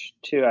church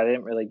too. I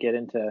didn't really get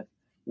into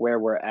where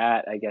we're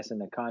at, I guess, in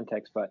the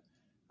context, but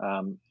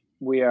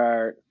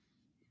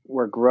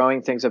we're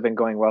growing. Things have been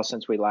going well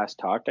since we last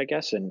talked, I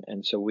guess.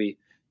 And so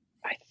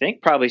I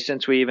think probably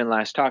since we even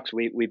last talked,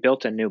 we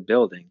built a new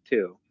building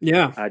too.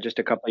 Yeah. Just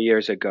a couple of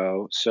years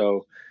ago.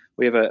 So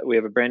we have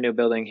a brand new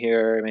building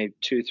here, maybe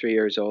 2-3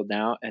 years old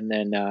now. And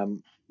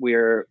then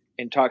we're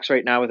in talks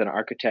right now with an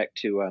architect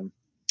to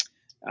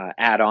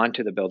add on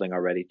to the building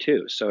already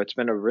too. So it's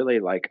been a really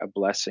like a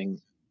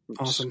blessing.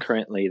 Awesome.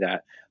 Currently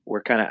that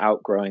we're kind of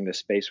outgrowing the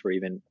space we're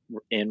even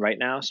in right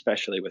now,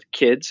 especially with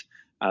kids.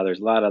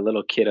 There's a lot of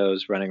little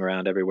kiddos running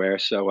around everywhere.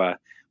 So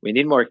we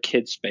need more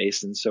kid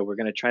space. And so we're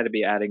going to try to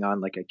be adding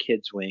on like a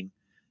kids wing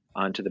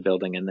onto the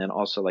building, and then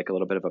also like a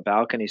little bit of a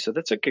balcony. So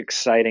that's an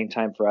exciting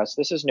time for us.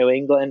 This is New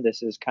England.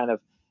 This is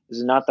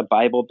not the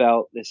Bible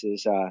Belt. This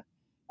is the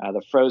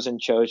frozen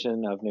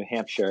chosen of New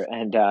Hampshire.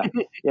 And,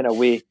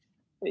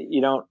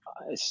 you don't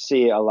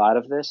see a lot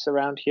of this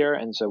around here.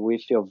 And so we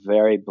feel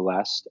very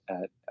blessed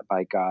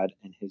by God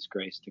and his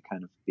grace to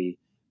kind of be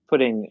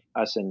putting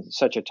us in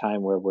such a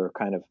time where we're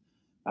kind of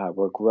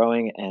we're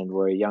growing, and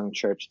we're a young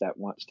church that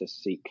wants to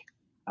seek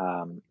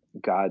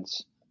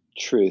God's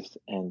truth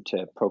and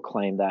to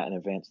proclaim that and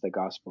advance the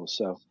gospel.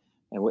 So,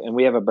 and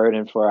we have a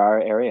burden for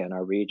our area and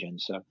our region.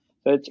 So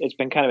it's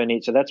been kind of a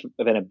neat. So that's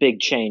been a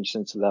big change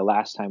since the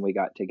last time we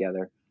got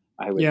together,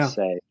 I would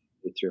say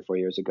 3 or 4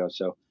 years ago.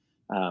 So,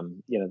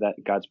 that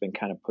God's been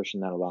kind of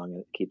pushing that along,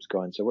 and it keeps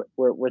going. So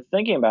we're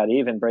thinking about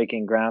even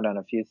breaking ground on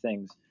a few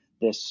things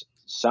this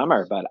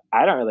summer, but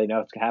I don't really know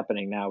what's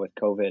happening now with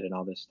COVID and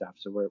all this stuff.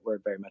 So we're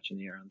very much in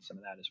the air on some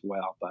of that as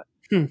well. But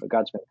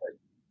God's been good.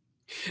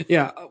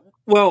 Yeah.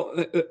 Well,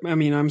 I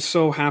mean, I'm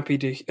so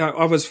happy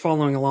I was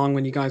following along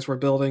when you guys were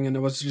building, and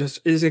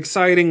it's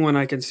exciting when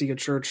I can see a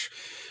church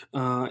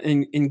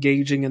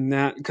engaging in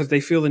that, because they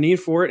feel the need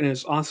for it. And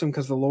it's awesome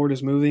because the Lord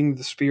is moving,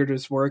 the Spirit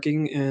is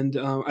working. And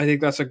I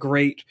think that's a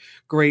great,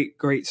 great,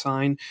 great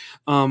sign.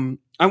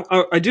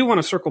 I do want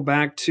to circle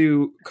back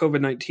to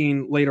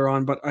COVID-19 later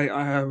on, but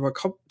I have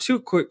two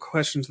quick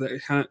questions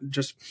that kind of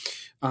just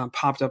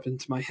popped up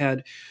into my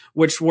head,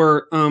 which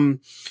were,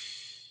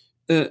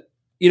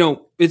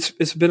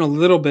 it's been a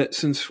little bit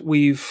since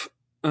we've,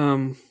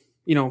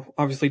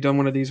 obviously done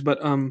one of these, but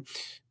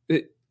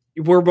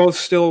we're both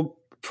still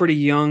pretty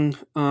young,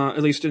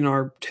 at least in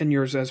our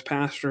tenures as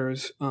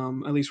pastors,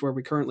 at least where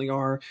we currently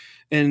are.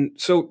 And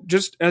so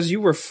just as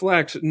you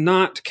reflect,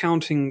 not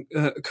counting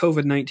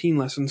COVID-19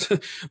 lessons,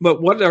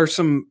 but what are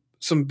some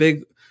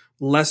big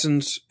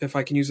lessons, if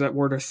I can use that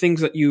word, or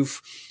things that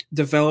you've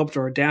developed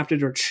or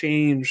adapted or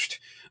changed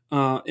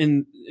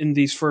in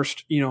these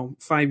first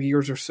 5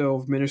 years or so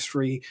of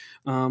ministry,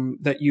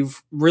 that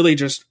you've really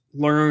just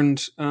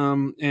learned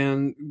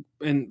and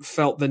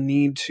felt the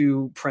need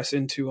to press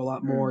into a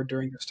lot more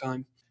during this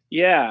time?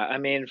 Yeah, I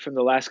mean, from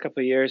the last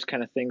couple of years,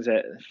 kind of things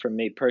that for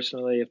me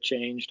personally have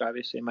changed.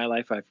 Obviously, in my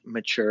life, I've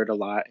matured a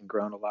lot and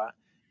grown a lot.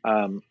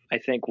 I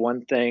think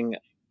one thing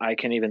I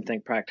can even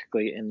think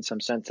practically in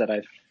some sense that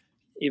I've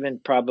even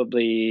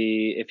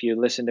probably, if you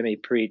listen to me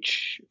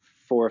preach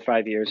 4 or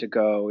 5 years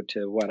ago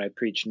to what I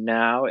preach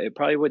now, it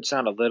probably would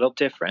sound a little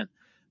different.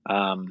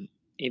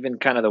 Even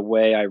kind of the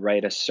way I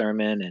write a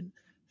sermon and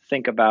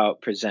think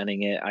about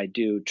presenting it, I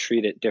do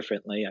treat it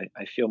differently.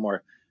 I feel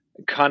more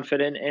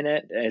confident in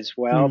it as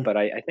well. Mm, But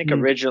I think mm.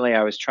 originally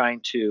I was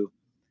trying to,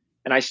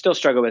 and I still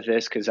struggle with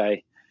this because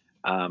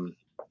um,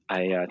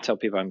 I tell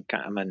people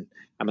I'm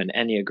an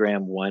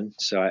Enneagram one,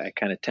 so I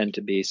kind of tend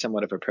to be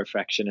somewhat of a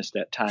perfectionist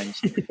at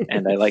times,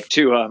 and I like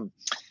to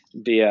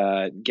be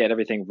get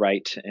everything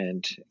right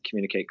and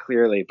communicate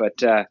clearly.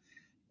 But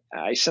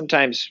I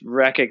sometimes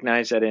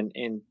recognize that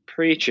in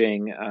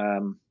preaching,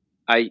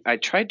 I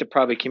tried to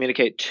probably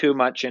communicate too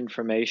much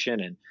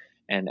information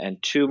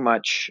and too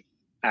much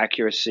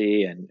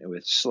accuracy and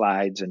with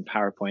slides and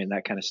PowerPoint and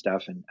that kind of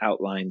stuff and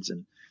outlines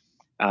and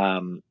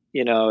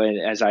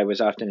as I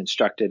was often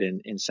instructed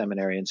in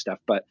seminary and stuff.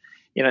 But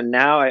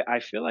now I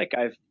feel like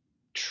I've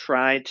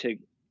tried to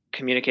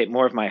communicate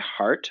more of my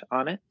heart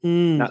on it,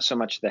 Mm. not so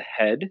much the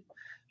head.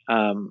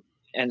 Um,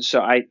 and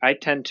so I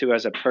tend to,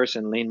 as a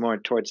person, lean more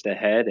towards the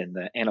head and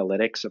the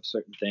analytics of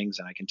certain things,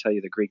 and I can tell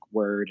you the Greek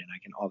word and I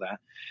can all that.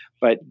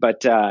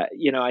 But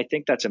I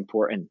think that's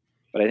important.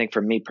 But I think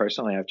for me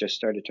personally, I've just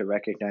started to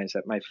recognize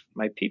that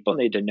my people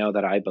need to know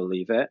that I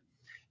believe it,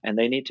 and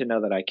they need to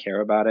know that I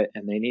care about it,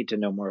 and they need to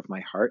know more of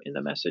my heart in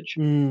the message.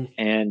 Mm.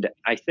 And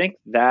I think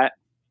that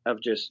of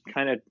just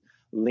kind of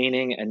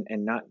leaning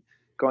and not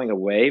going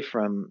away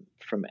from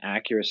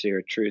accuracy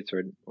or truth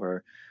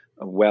or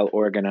a well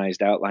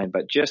organized outline,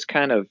 but just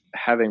kind of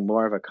having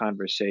more of a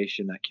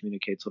conversation that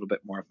communicates a little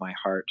bit more of my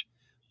heart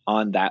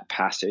on that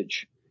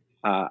passage,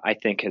 I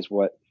think is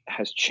what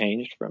has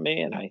changed for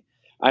me. And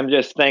I'm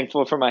just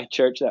thankful for my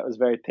church that was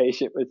very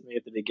patient with me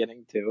at the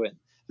beginning too. And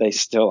they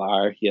still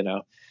are, you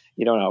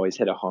don't always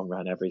hit a home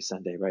run every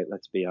Sunday, right?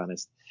 Let's be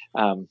honest.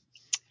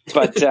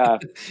 But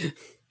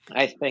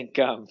I think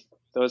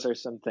those are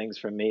some things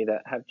for me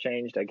that have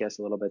changed, I guess,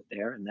 a little bit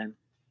there. And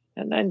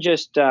then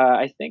just,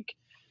 I think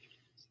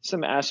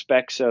some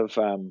aspects of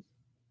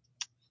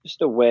just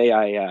the way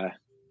I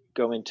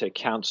go into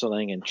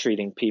counseling and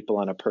treating people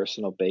on a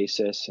personal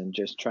basis and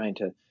just trying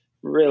to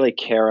really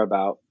care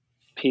about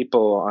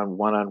people on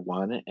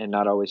one and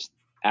not always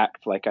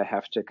act like I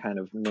have to kind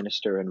of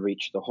minister and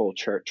reach the whole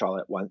church all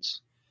at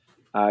once.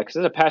 Because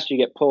as a pastor,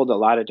 you get pulled a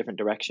lot of different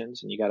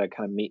directions and you got to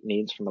kind of meet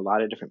needs from a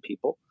lot of different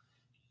people.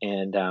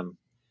 And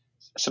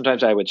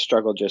sometimes I would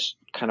struggle just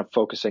kind of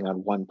focusing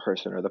on one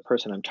person or the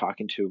person I'm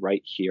talking to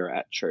right here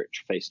at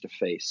church face to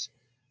face.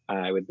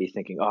 I would be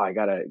thinking, oh, I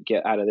got to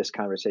get out of this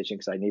conversation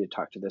because I need to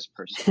talk to this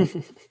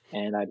person.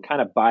 And I'd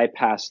kind of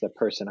bypass the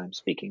person I'm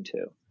speaking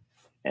to.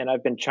 And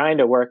I've been trying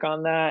to work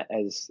on that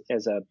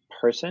as a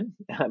person,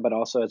 but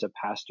also as a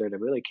pastor to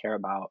really care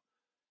about,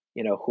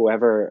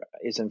 whoever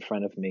is in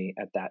front of me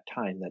at that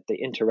time, that the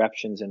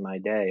interruptions in my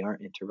day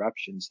aren't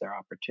interruptions, they're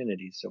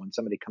opportunities. So when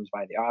somebody comes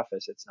by the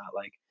office, it's not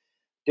like,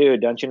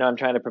 dude, don't you know I'm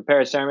trying to prepare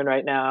a sermon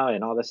right now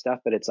and all this stuff?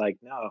 But it's like,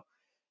 no,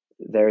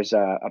 there's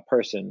a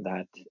person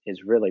that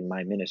is really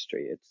my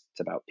ministry. It's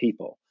about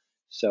people.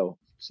 So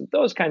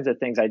those kinds of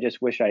things, I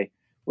just wish I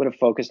would have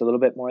focused a little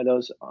bit more of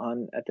those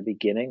on at the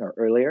beginning or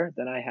earlier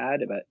than I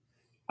had. But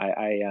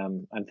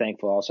I'm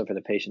thankful also for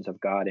the patience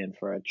of God and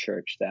for a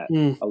church that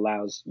Mm.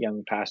 allows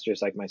young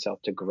pastors like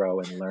myself to grow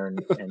and learn,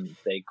 and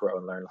they grow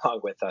and learn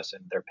along with us,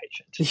 and they're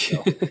patient.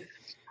 So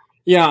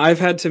Yeah, I've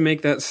had to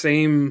make that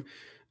same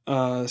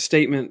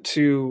statement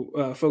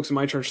to folks in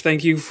my church.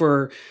 Thank you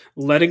for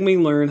letting me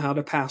learn how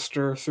to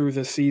pastor through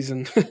this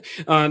season,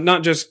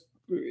 not just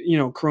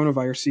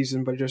coronavirus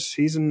season, but just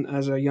season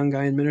as a young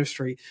guy in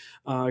ministry.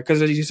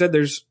 Because as you said,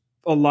 there's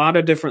a lot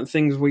of different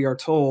things we are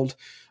told,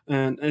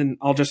 and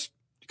I'll just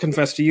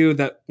confess to you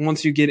that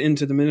once you get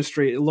into the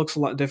ministry, it looks a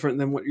lot different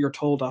than what you're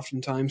told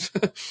oftentimes.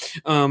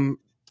 um,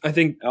 I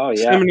think oh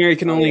yeah, seminary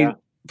can oh yeah. only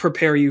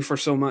prepare you for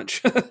so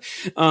much.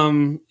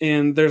 And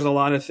there's a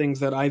lot of things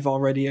that I've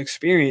already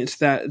experienced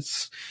that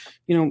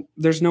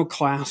there's no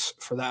class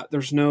for that.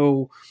 There's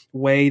no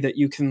way that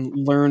you can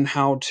learn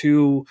how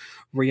to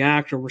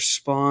react or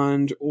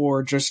respond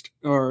or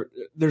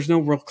there's no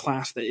real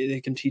class that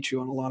they can teach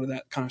you on a lot of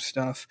that kind of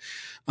stuff.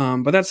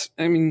 But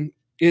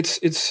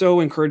it's so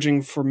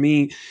encouraging for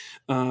me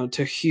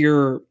to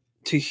hear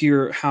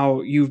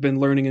how you've been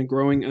learning and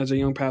growing as a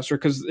young pastor,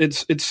 because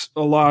it's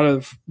a lot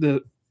of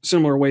the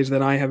similar ways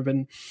that I have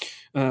been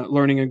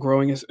learning and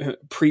growing is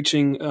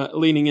preaching,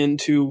 leaning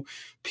into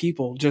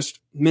people, just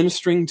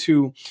ministering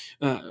to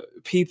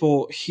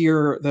people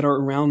here that are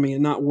around me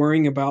and not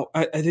worrying about.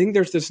 I think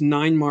there's this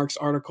 9 Marks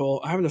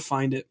article. I have to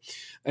find it.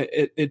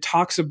 It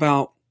talks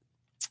about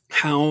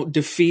how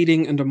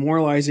defeating and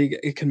demoralizing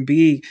it can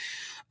be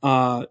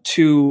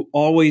to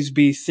always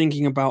be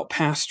thinking about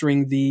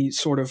pastoring the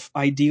sort of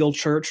ideal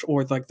church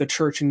or like the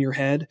church in your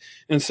head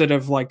instead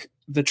of like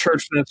the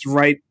church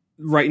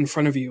right in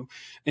front of you.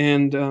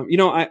 And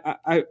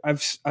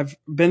I've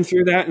been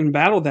through that and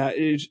battled that.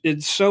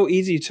 It's so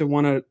easy to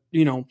want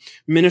to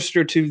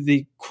minister to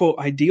the quote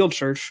ideal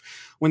church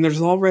when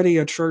there's already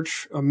a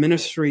church, a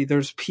ministry.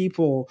 There's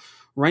people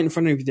right in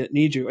front of you that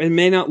need you. It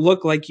may not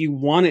look like you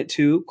want it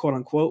to, quote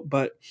unquote,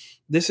 but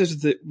this is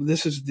the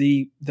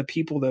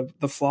people,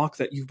 the flock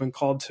that you've been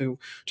called to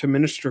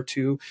minister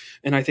to.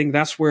 And I think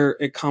that's where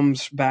it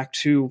comes back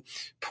to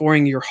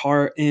pouring your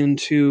heart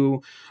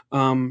into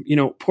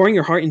pouring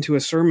your heart into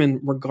a sermon,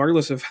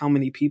 regardless of how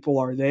many people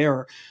are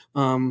there.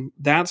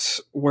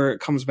 That's where it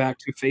comes back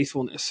to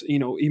faithfulness.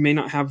 You may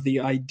not have the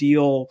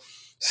ideal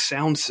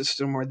sound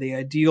system or the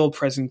ideal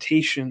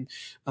presentation,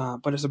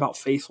 but it's about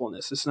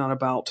faithfulness. It's not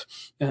about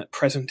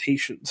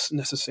presentations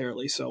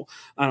necessarily. So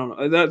I don't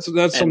know.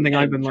 That's something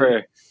I've been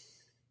learning.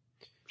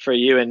 For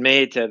you and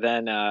me to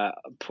then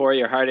pour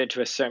your heart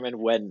into a sermon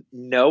when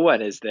no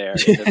one is there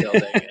in the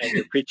building and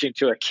you're preaching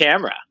to a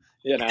camera,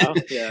 Yeah, so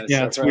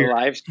it's for weird. a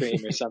live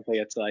stream or something,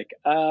 it's like,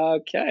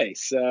 okay,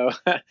 so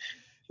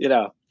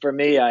for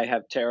me, I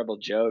have terrible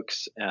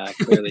jokes.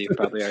 Clearly, you've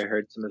probably already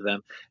heard some of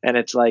them. And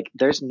it's like,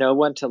 there's no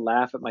one to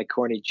laugh at my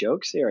corny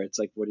jokes here. It's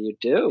like, what do you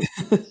do?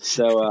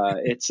 So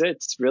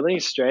it's really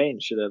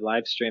strange, the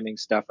live streaming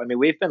stuff. I mean,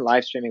 we've been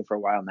live streaming for a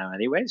while now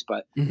anyways,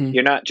 but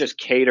you're not just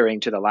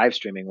catering to the live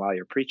streaming while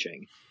you're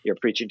preaching. You're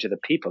preaching to the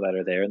people that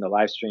are there and the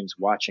live stream's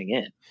watching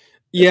in.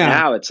 Yeah.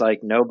 Now it's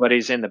like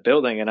nobody's in the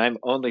building and I'm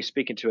only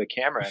speaking to a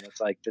camera and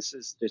it's like, this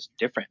is just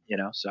different,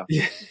 so.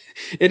 Yeah,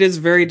 it is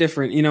very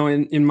different.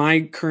 In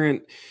my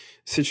current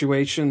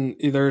situation,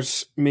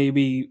 there's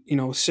maybe,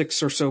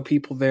 6 or so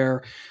people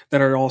there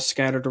that are all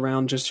scattered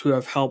around just who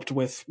have helped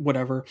with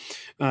whatever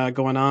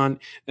going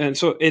on. And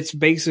so it's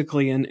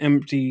basically an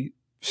empty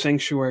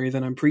sanctuary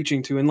that I'm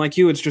preaching to. And like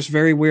you, it's just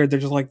very weird.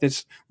 There's like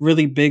this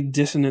really big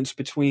dissonance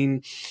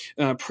between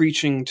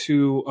preaching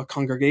to a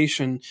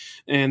congregation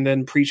and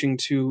then preaching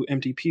to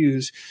empty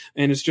pews.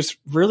 And it's just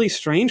really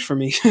strange for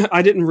me.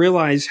 I didn't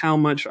realize how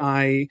much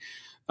I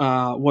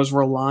was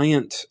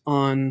reliant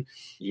on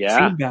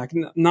feedback.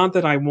 Not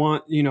that I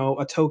want,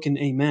 a token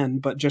amen,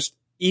 but just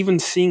even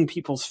seeing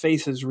people's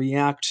faces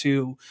react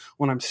to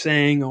what I'm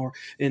saying, or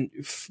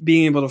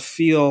being able to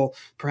feel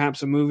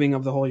perhaps a moving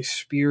of the Holy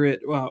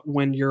Spirit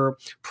when you're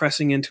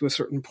pressing into a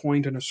certain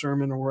point in a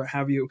sermon or what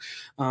have you.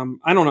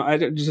 I don't know. I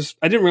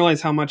didn't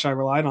realize how much I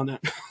relied on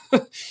that.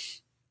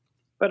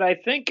 But I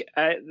think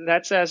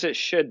that's as it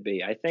should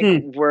be. I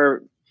think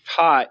we're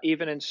taught,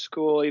 even in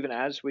school, even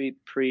as we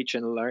preach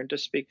and learn to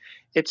speak,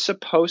 it's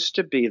supposed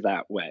to be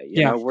that way.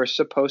 We're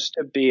supposed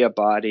to be a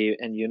body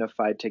and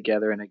unified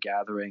together in a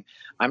gathering.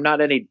 I'm not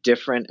any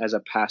different as a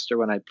pastor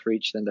when I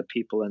preach than the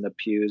people in the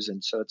pews.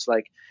 And so it's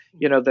like,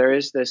 there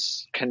is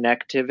this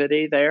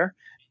connectivity there.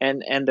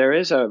 And there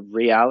is a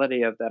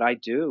reality of that. I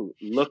do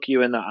look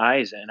you in the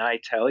eyes and I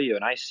tell you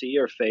and I see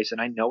your face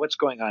and I know what's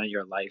going on in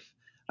your life.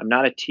 I'm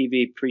not a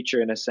TV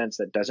preacher in a sense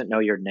that doesn't know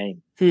your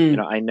name.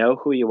 I know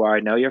who you are. I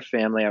know your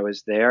family. I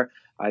was there.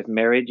 I've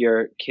married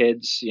your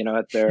kids,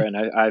 out there, and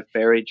I've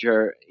buried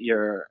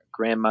your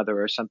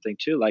grandmother or something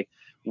too. Like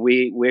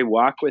we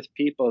walk with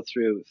people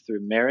through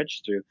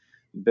marriage, through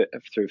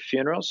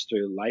funerals,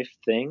 through life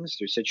things,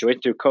 through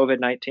situations, through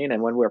COVID-19.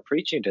 And when we're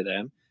preaching to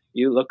them,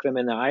 you look them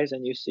in the eyes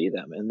and you see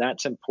them, and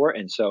that's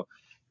important. So,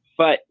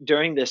 but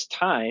during this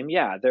time,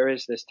 there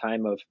is this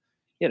time of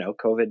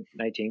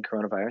COVID-19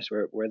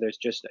 coronavirus where there's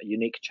just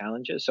unique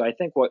challenges. So I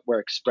think what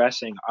we're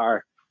expressing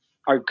are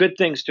good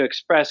things to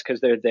express because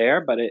they're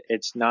there, but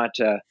it's not,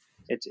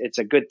 it's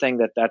a good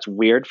thing that's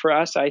weird for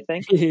us, I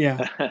think,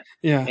 Yeah.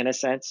 in a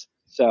sense.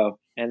 So,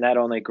 and that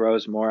only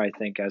grows more, I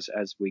think, as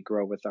we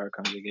grow with our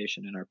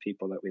congregation and our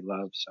people that we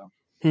love.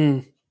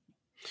 So.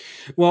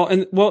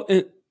 Well,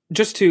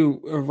 just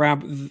to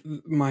wrap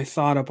my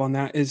thought up on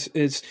that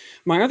is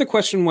my other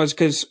question was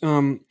because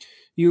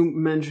you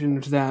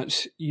mentioned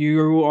that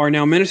you are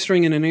now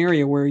ministering in an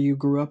area where you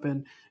grew up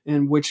in,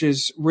 and which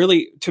is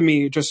really, to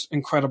me, just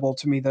incredible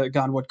to me that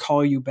God would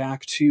call you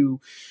back to,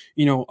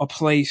 a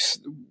place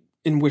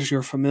in which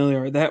you're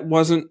familiar. That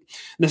wasn't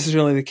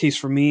necessarily the case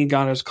for me.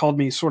 God has called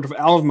me sort of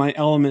out of my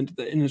element,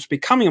 and it's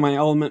becoming my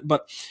element.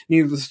 But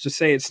needless to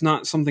say, it's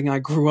not something I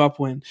grew up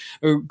with.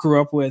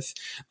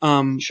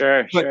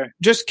 Sure.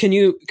 Just can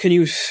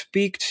you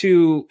speak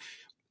to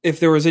if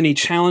there was any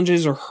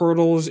challenges or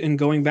hurdles in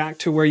going back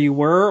to where you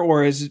were,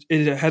 or has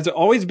it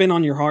always been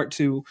on your heart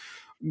to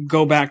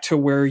go back to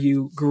where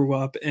you grew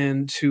up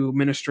and to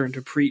minister and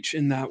to preach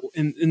in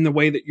the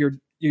way that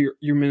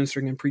you're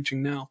ministering and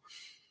preaching now?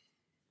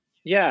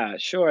 Yeah,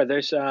 sure.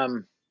 There's a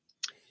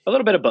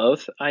little bit of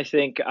both. I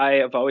think I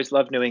have always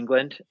loved New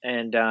England,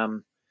 and I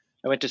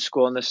went to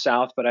school in the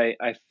South, but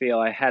I feel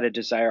I had a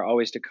desire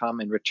always to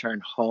come and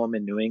return home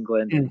in New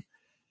England, and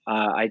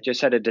I just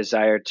had a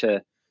desire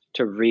to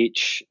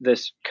reach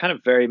this kind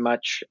of very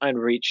much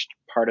unreached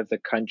part of the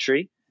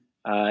country.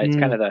 It's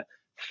kind of the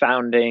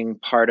founding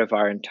part of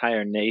our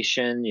entire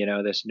nation,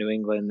 this New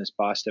England, this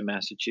Boston,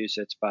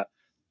 Massachusetts, but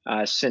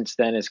since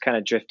then it's kind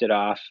of drifted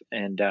off,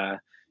 and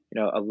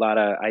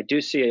I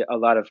do see a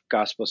lot of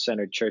gospel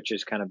centered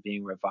churches kind of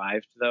being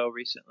revived though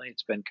recently.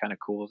 It's been kind of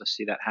cool to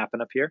see that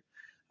happen up here.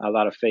 A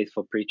lot of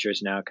faithful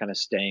preachers now kind of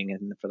staying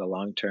in for the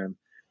long term.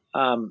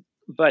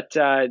 But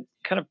kind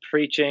of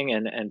preaching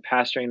and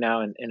pastoring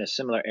now in a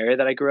similar area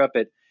that I grew up,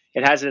 it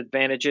has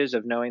advantages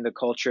of knowing the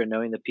culture and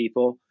knowing the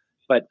people.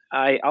 But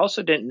I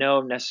also didn't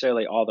know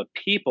necessarily all the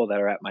people that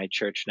are at my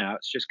church now.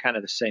 It's just kind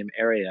of the same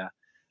area.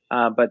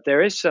 But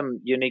there is some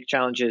unique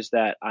challenges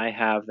that I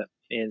have that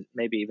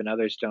maybe even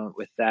others don't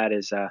with that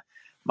is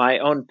my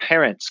own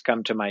parents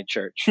come to my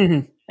church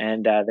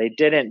and they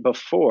didn't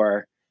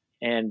before.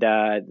 And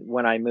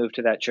when I moved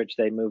to that church,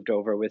 they moved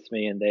over with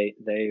me, and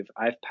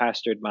I've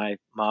pastored my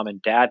mom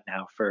and dad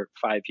now for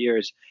 5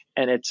 years,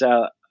 and it's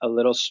a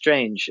little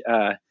strange.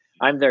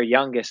 I'm their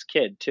youngest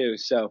kid too,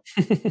 so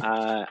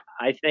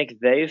I think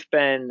they've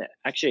been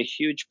actually a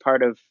huge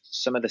part of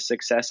some of the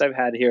success I've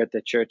had here at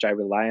the church. I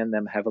rely on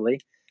them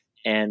heavily,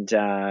 and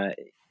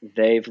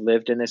they've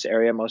lived in this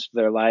area most of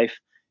their life,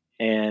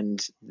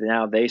 and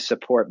now they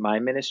support my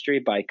ministry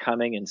by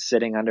coming and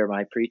sitting under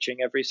my preaching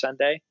every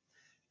Sunday.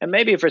 And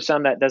maybe for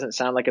some that doesn't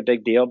sound like a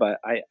big deal, but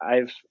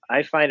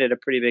I find it a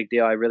pretty big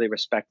deal. I really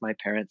respect my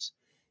parents,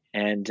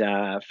 and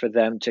for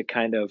them to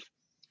kind of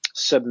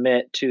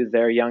submit to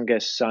their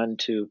youngest son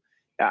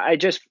I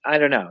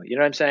don't know, you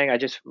know what I'm saying? I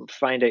just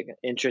find it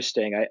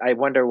interesting. I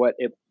wonder what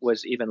it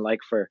was even like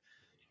for,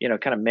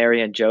 kind of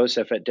Mary and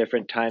Joseph at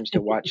different times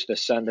to watch the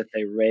son that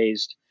they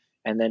raised,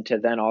 and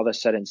then all of a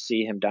sudden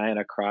see him die on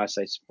a cross.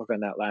 I spoke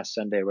on that last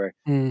Sunday where,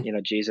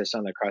 Jesus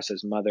on the cross,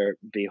 his mother,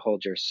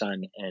 behold your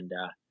son, and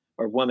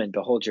or woman,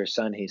 behold your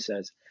son, he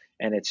says.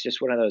 And it's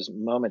just one of those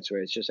moments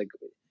where it's just like,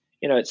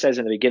 it says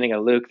in the beginning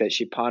of Luke that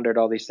she pondered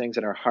all these things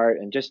in her heart,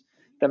 and just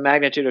the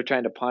magnitude of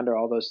trying to ponder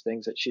all those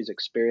things that she's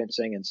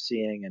experiencing and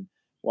seeing and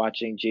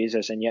watching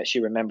Jesus. And yet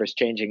she remembers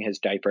changing his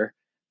diaper,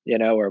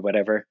 or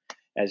whatever,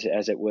 as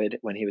it would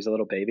when he was a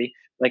little baby.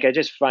 Like, I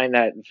just find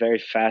that very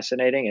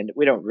fascinating, and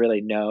we don't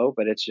really know,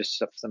 but it's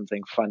just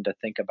something fun to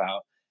think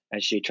about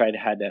as she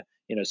had to,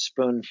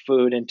 spoon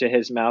food into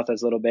his mouth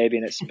as a little baby,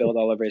 and it spilled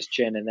all over his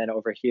chin. And then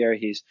over here,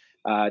 he's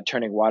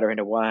turning water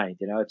into wine.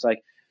 It's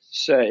like,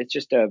 so it's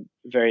just a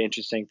very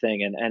interesting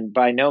thing. And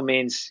by no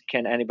means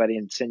can anybody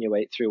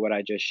insinuate through what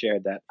I just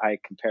shared that I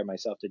compare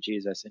myself to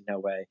Jesus, in no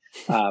way.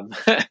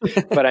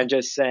 But I'm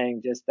just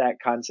saying, just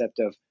that concept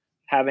of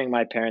having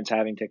my parents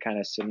having to kind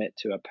of submit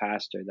to a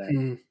pastor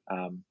that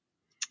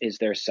is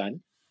their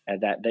son,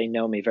 and that they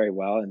know me very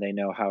well, and they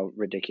know how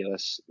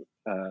ridiculously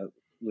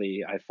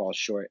I fall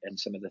short in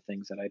some of the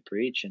things that I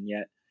preach. And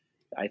yet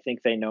I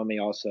think they know me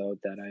also,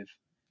 that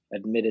I've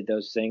admitted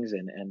those things,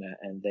 and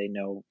they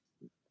know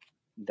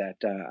that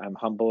I'm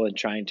humble and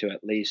trying to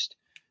at least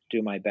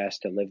do my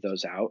best to live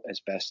those out as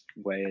best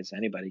way as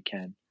anybody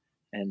can.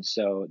 And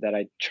so that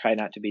I try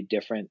not to be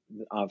different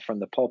from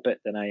the pulpit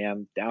than I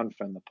am down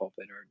from the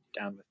pulpit, or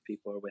down with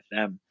people or with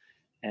them.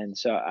 And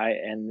so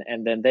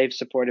and then they've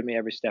supported me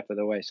every step of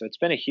the way. So it's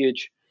been a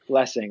huge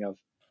blessing of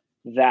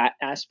that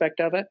aspect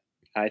of it.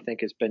 I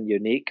think it's been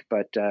unique,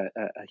 but a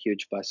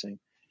huge blessing.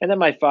 And then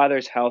my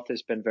father's health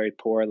has been very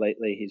poor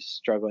lately. He's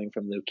struggling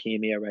from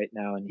leukemia right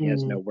now, and he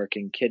has no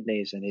working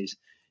kidneys, and he's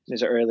in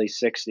his early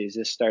 60s.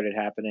 This started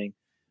happening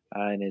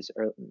in his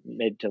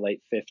mid to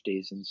late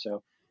 50s. And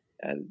so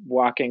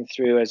walking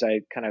through as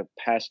I kind of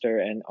pastor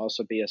and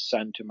also be a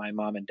son to my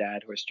mom and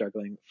dad who are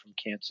struggling from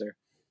cancer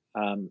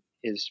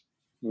is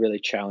really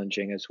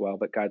challenging as well.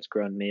 But God's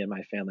grown me and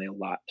my family a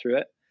lot through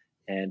it,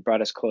 and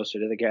brought us closer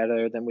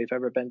together than we've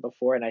ever been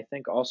before. And I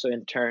think also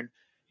in turn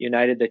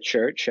united the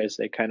church, as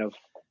they kind of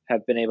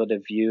have been able to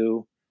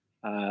view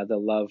the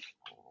love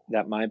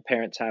that my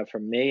parents have for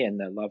me and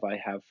the love I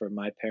have for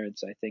my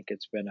parents. I think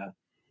it's been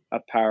a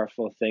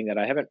powerful thing that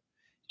I haven't,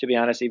 to be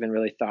honest, even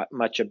really thought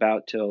much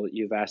about till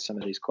you've asked some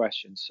of these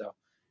questions. So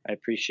I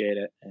appreciate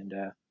it. And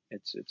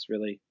it's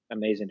really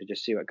amazing to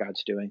just see what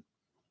God's doing.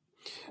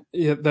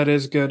 Yeah, that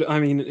is good. I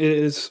mean,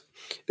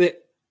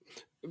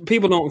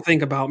 people don't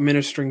think about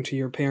ministering to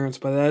your parents,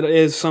 but that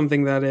is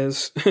something that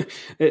is, it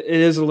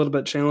is a little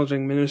bit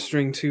challenging,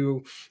 ministering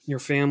to your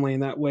family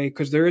in that way,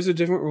 because there is a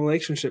different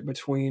relationship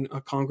between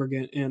a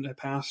congregant and a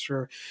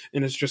pastor.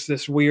 And it's just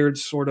this weird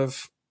sort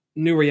of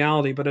new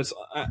reality, but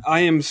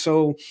I am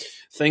so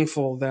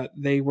thankful that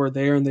they were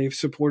there and they've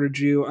supported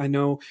you. I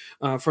know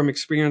from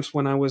experience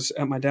when I was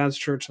at my dad's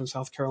church in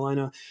South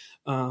Carolina,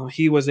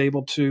 he was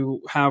able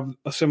to have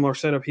a similar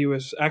setup. He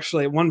was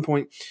actually at one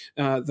point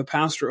the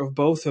pastor of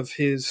both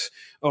his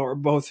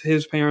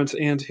parents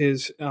and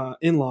his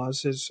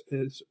in-laws,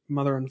 his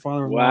mother and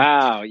father-in-law.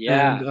 Wow,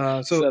 yeah.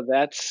 And, so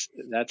that's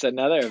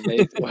another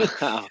amazing.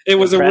 Wow, it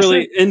was impressive. A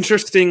really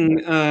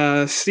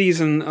interesting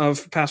season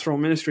of pastoral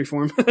ministry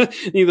for him,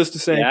 needless to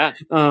say. Yeah.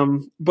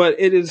 But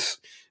it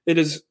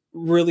is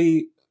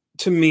really,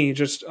 to me,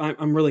 just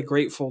I'm really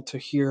grateful to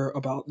hear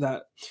about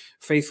that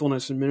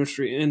faithfulness in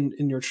ministry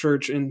in your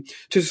church, and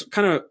to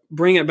kind of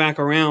bring it back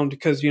around,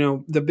 because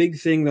the big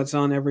thing that's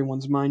on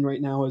everyone's mind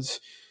right now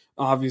is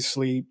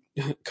obviously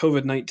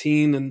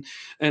COVID-19,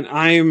 and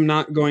I'm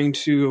not going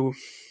to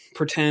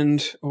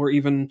pretend or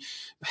even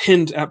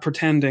hint at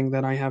pretending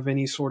that I have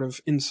any sort of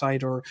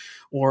insight or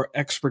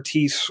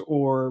expertise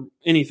or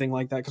anything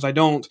like that, because I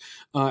don't.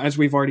 As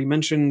we've already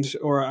mentioned,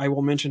 or I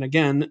will mention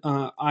again,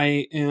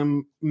 I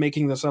am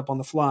making this up on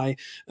the fly,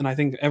 and I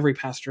think every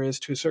pastor is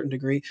to a certain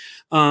degree.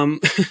 But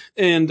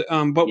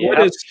what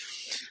Yep. is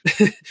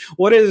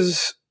what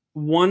is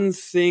one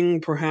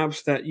thing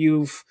perhaps that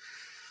you've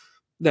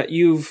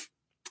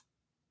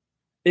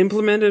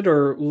implemented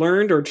or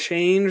learned or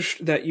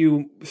changed that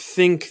you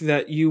think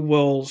that you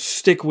will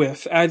stick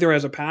with, either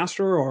as a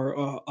pastor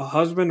or a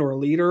husband or a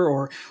leader,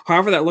 or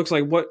however that looks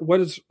like? What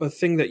is a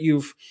thing that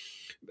you've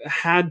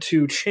had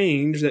to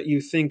change that you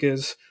think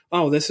is,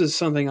 oh, this is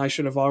something I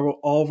should have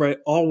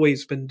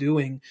always been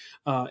doing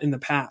in the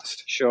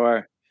past?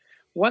 Sure.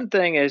 One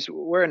thing is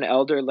we're an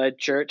elder-led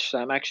church, so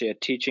I'm actually a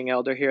teaching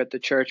elder here at the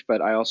church,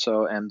 but I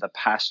also am the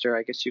pastor,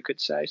 I guess you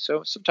could say.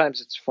 So sometimes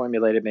it's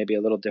formulated maybe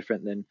a little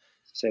different than,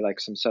 say,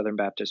 like some Southern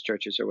Baptist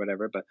churches or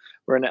whatever. But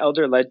we're an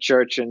elder-led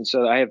church, and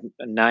so I have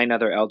 9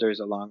 other elders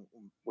along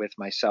with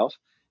myself.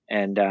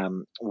 And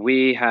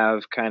we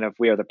are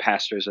the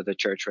pastors of the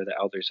church, we're the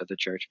elders of the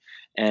church.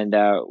 And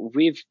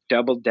we've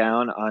doubled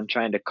down on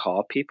trying to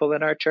call people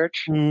in our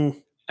church.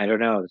 Mm. I don't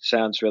know. It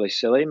sounds really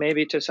silly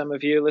maybe to some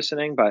of you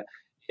listening, but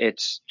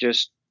it's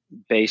just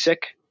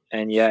basic.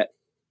 And yet,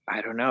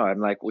 I don't know. I'm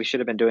like, we should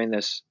have been doing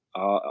this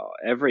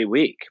every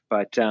week.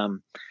 But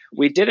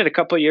we did it a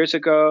couple of years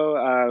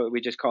ago. We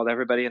just called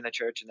everybody in the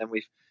church, and then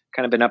we've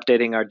kind of been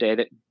updating our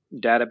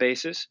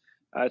databases.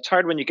 It's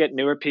hard when you get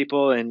newer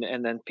people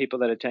and then people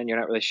that attend, you're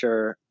not really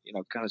sure,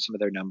 kind of some of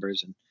their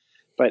numbers.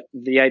 But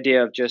the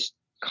idea of just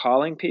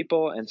calling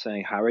people and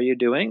saying, how are you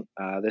doing?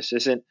 This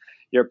isn't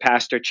your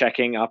pastor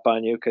checking up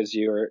on you because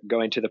you're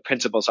going to the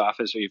principal's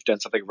office or you've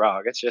done something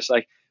wrong. It's just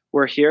like,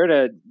 we're here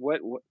to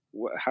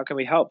how can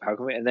we help?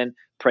 And then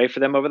pray for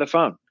them over the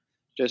phone.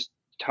 Just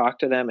talk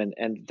to them.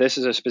 And this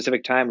is a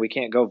specific time. We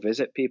can't go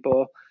visit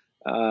people,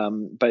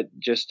 but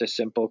just a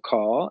simple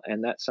call.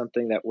 And that's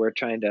something that we're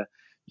trying to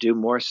do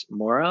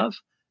more of.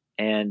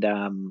 And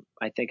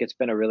I think it's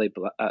been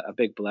a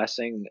big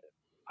blessing.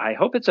 I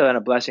hope it's been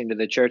a blessing to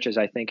the church, as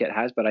I think it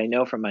has, but I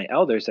know from my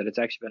elders that it's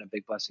actually been a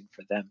big blessing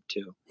for them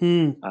too.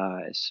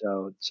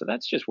 So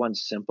that's just one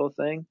simple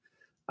thing.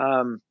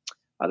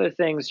 Other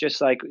things,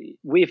 just like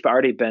we've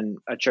already been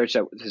a church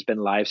that has been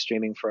live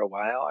streaming for a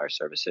while, our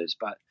services,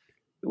 but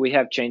we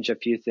have changed a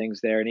few things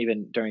there. And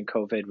even during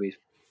COVID, we've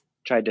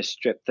tried to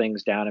strip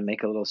things down and make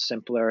it a little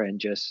simpler and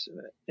just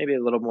maybe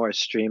a little more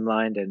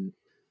streamlined and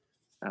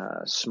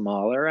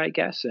smaller, I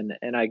guess. And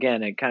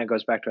again, it kind of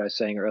goes back to what I was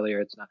saying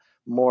earlier. It's not,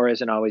 more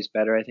isn't always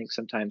better. I think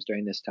sometimes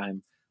during this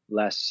time,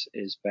 less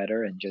is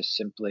better, and just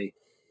simply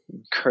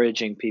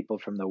encouraging people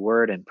from the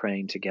word and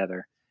praying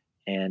together.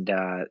 And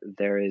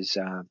there is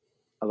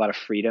a lot of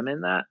freedom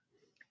in that.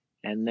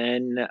 And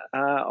then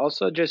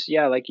also just,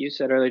 like you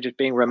said earlier, just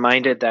being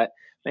reminded that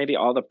maybe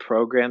all the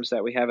programs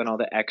that we have and all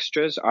the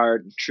extras are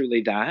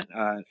truly that,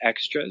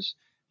 extras,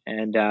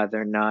 and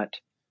they're not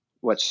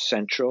what's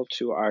central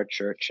to our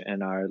church,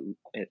 and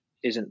it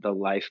isn't the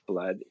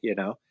lifeblood,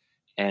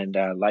 and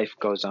life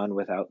goes on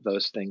without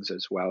those things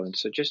as well. And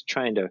so just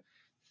trying to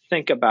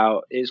think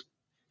about, is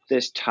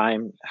this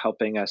time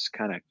helping us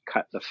kind of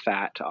cut the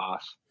fat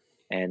off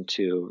and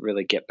to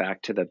really get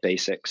back to the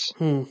basics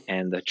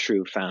and the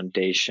true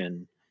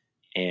foundation,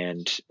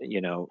 and,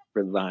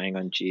 relying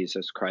on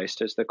Jesus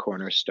Christ as the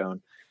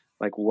cornerstone.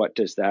 Like, what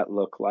does that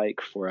look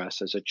like for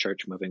us as a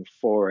church moving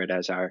forward,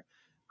 as our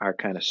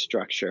kind of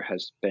structure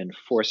has been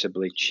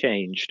forcibly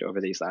changed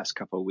over these last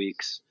couple of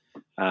weeks?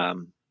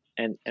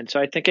 And so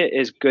I think it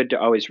is good to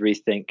always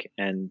rethink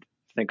and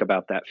think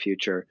about that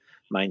future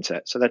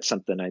mindset. So that's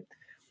something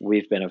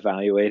we've been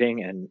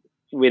evaluating, and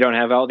we don't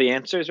have all the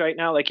answers right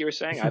now. Like you were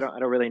saying, I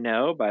don't really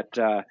know, but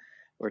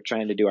we're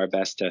trying to do our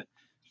best to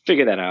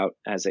figure that out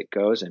as it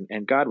goes,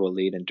 and God will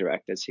lead and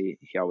direct as he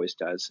always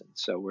does. And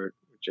so we're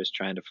just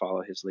trying to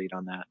follow his lead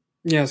on that.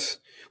 Yes.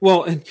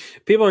 Well, and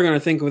people are going to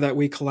think that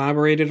we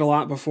collaborated a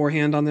lot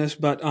beforehand on this,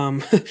 but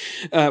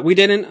we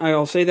didn't.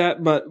 I'll say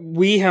that, but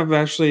we have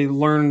actually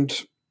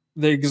learned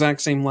the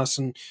exact same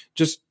lesson.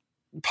 Just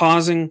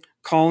pausing,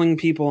 calling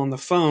people on the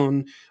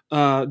phone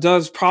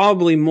does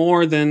probably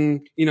more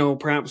than,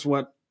 perhaps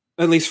what,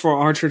 at least for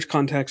our church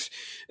context,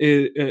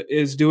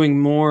 is doing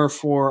more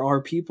for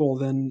our people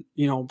than,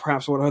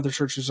 perhaps what other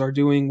churches are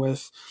doing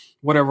with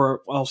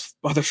whatever else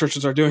other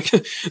churches are doing.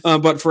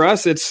 But for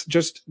us, it's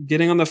just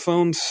getting on the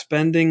phone,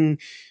 spending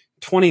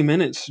 20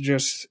 minutes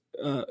just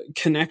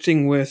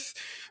connecting with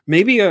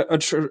maybe a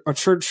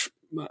church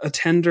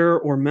attender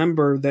or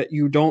member that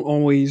you don't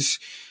always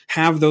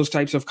have those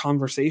types of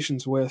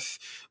conversations with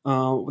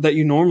that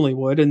you normally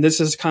would. And this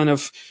is kind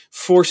of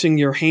forcing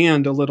your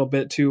hand a little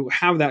bit to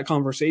have that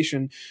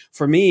conversation.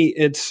 For me,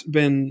 it's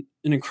been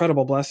an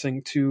incredible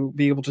blessing to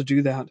be able to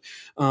do that.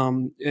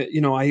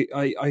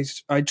 I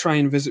try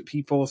and visit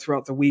people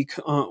throughout the week,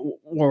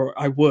 or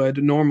I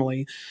would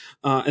normally.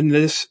 And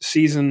this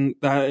season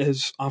that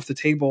is off the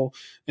table.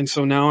 And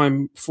so now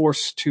I'm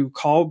forced to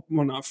call,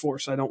 well, not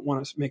forced. I don't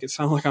want to make it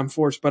sound like I'm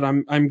forced, but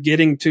I'm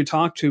getting to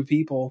talk to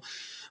people.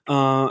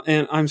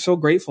 And I'm so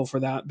grateful for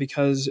that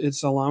because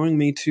it's allowing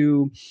me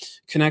to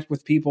connect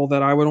with people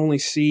that I would only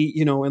see,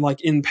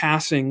 in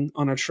passing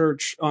on a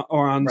church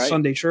or on Right.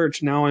 Sunday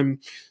church. Now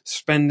I'm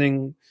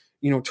spending,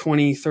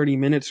 20, 30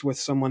 minutes with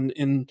someone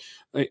in,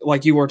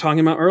 like you were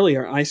talking about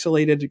earlier,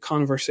 isolated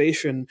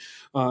conversation,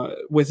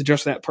 with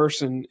just that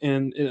person.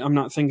 And I'm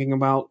not thinking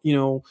about,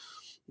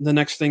 the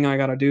next thing I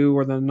got to do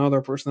or the another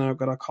person that I've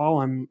got to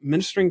call. I'm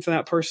ministering to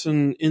that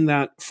person in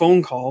that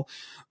phone call,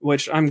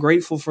 which I'm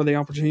grateful for the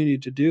opportunity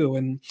to do.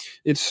 And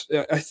it's,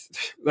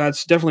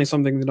 that's definitely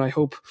something that I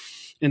hope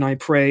and I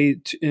pray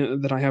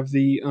that I have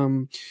the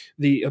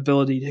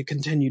ability to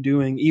continue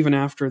doing even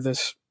after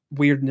this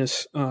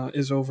weirdness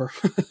is over.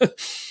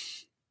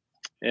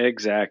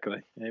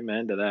 Exactly.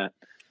 Amen to that.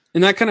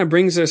 And that kind of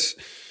brings us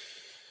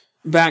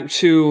back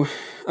to,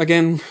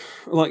 again,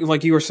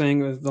 like you were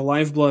saying, the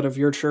lifeblood of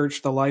your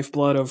church, the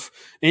lifeblood of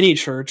any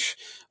church,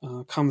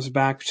 comes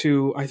back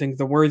to, I think,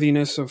 the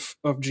worthiness of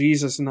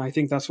Jesus. And I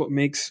think that's what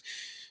makes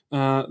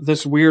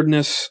this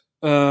weirdness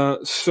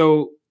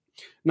so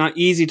not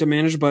easy to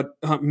manage, but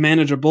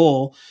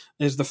manageable,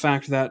 is the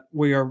fact that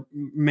we are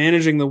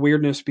managing the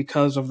weirdness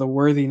because of the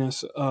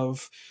worthiness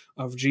of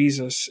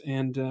Jesus.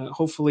 And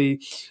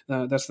hopefully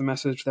that's the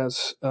message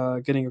that's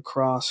getting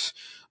across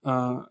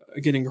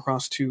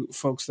to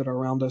folks that are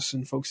around us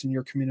and folks in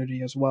your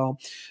community as well.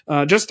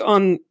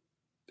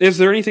 Is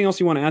there anything else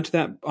you want to add to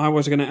that? I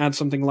was going to add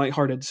something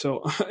lighthearted.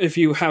 So if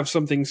you have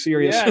something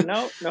serious.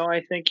 Yeah, no,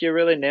 I think you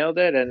really nailed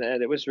it. And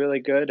it was really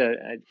good.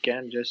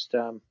 Again, just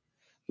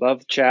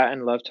love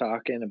chatting, love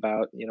talking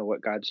about,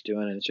 what God's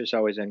doing. And it's just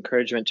always an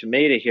encouragement to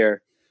me to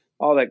hear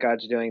all that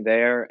God's doing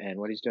there and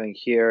what he's doing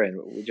here. And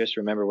we just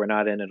remember we're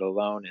not in it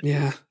alone.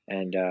 Yeah.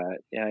 And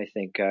I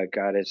think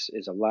God is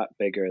a lot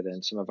bigger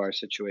than some of our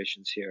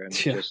situations here. And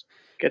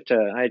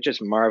I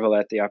just marvel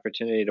at the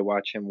opportunity to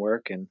watch him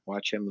work and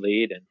watch him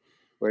lead. And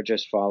we're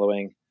just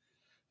following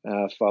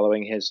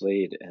his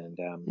lead. And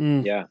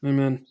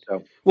Amen.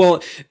 So,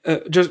 well,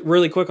 just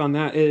really quick on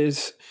that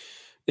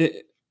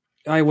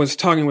I was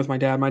talking with my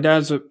dad. My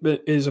dad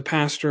is a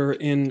pastor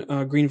in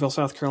Greenville,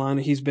 South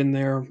Carolina. He's been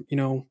there,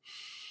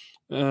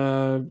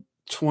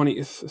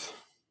 20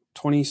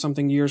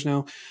 something years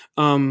now.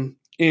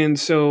 And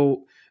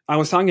so I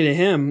was talking to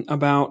him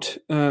about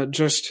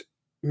just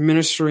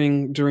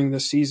ministering during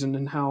this season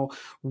and how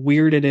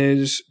weird it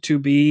is to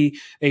be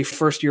a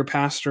first year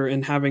pastor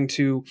and having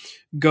to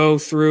go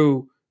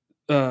through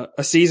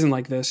a season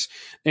like this.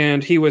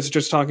 And he was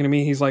just talking to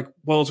me. He's like,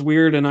 well, it's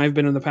weird. And I've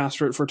been in the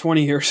pastorate for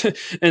 20 years.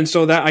 And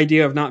so that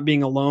idea of not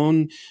being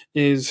alone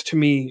is to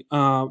me,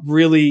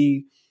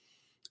 really,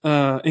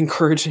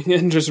 encouraging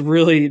and just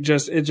really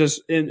it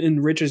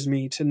enriches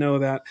me to know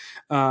that,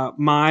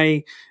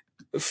 my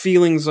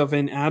feelings of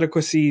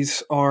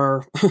inadequacies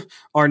are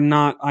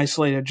not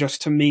isolated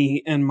just to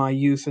me and my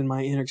youth and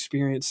my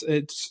inexperience.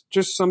 It's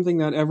just something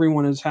that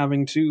everyone is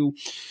having to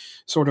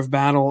sort of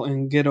battle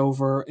and get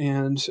over.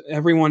 And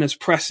everyone is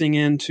pressing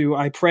into,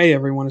 I pray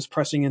everyone is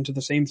pressing into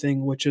the same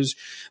thing, which is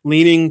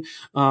leaning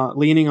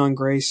on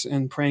grace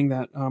and praying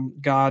that,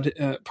 God,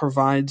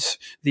 provides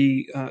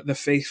the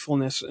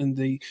faithfulness and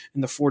the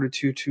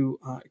fortitude to,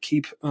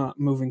 keep,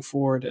 moving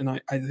forward. And I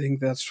think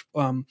that's,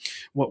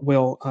 what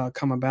will,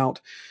 come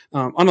about.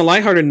 On a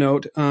lighthearted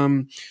note,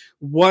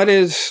 what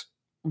is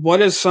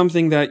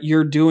something that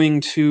you're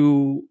doing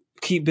to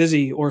keep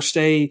busy or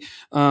stay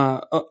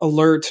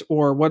alert,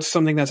 or what's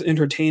something that's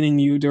entertaining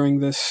you during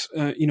this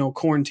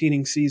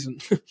quarantining season?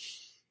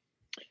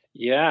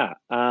 Yeah.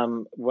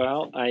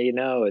 Well,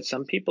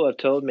 some people have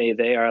told me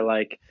they are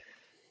like,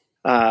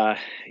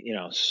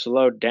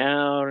 slowed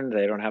down.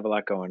 They don't have a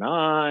lot going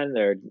on.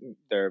 They're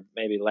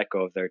maybe let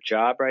go of their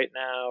job right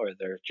now, or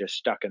they're just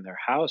stuck in their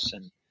house.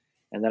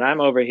 And then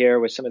I'm over here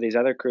with some of these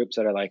other groups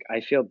that are like,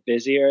 I feel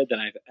busier than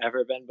I've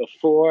ever been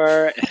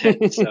before.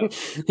 And so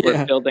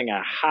we're building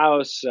a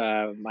house.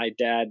 My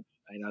dad,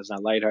 I know it's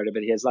not lighthearted,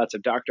 but he has lots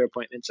of doctor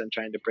appointments I'm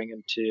trying to bring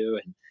him to.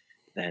 And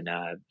then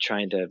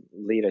trying to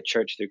lead a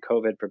church through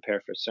COVID,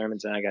 prepare for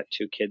sermons. And I got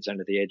 2 kids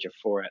under the age of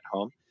 4 at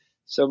home.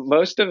 So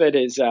most of it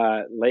is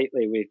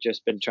lately we've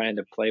just been trying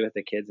to play with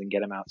the kids and get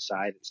them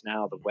outside. It's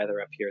now the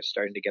weather up here is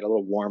starting to get a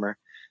little warmer.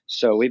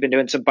 So we've been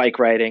doing some bike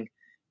riding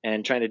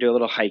and trying to do a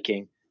little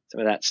hiking, some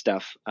of that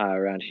stuff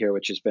around here,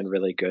 which has been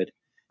really good.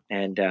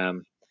 And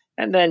then,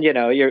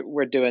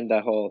 we're doing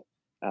the whole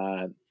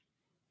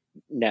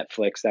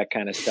Netflix, that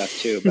kind of stuff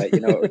too. But,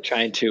 we're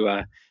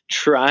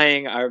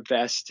trying our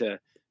best to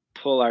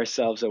pull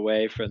ourselves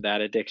away from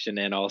that addiction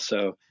and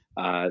also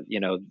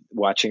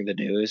watching the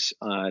news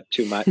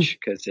too much,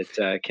 because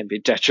it can be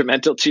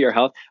detrimental to your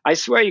health. I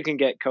swear you can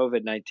get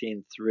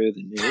COVID-19 through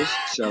the news.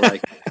 So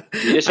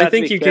you just I have to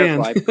think be you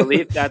careful. can. I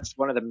believe that's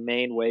one of the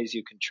main ways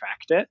you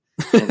contract it.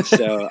 And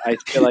so I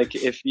feel like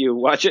if you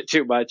watch it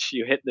too much,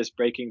 you hit this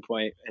breaking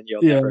point and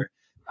you'll Yeah. never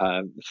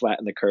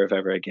flatten the curve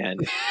ever again.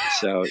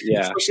 So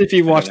yeah, especially if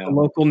you I watch don't the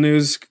know. local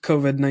news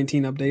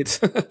COVID-19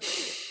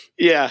 updates.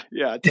 Yeah,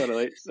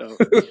 totally. So,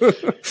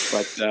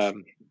 but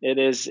it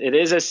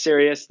is a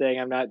serious thing.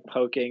 I'm not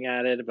poking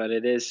at it, but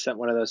it is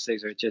one of those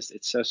things where it's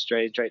so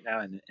strange right now,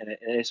 and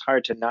it's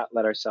hard to not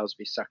let ourselves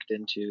be sucked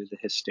into the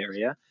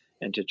hysteria,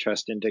 and to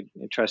trust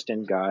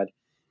in God,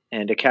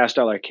 and to cast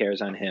all our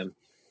cares on Him.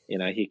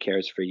 He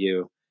cares for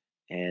you,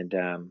 and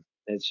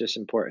it's just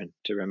important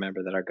to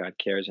remember that our God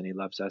cares and He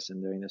loves us,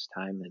 and during this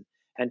time,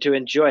 and to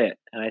enjoy it.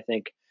 And I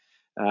think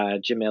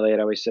Jim Elliot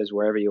always says,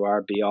 wherever you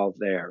are, be all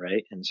there,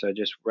 right? And so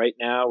just right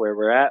now where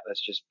we're at,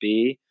 let's just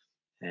be,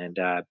 and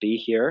be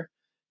here,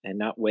 and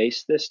not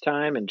waste this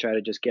time, and try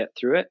to just get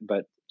through it,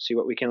 but see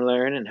what we can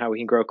learn and how we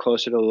can grow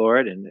closer to the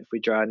Lord. And if we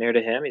draw near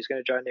to Him, He's going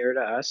to draw near to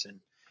us.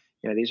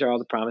 And these are all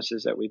the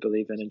promises that we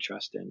believe in and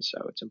trust in.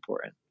 So it's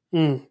important.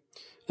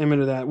 Amen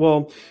to that.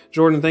 Well,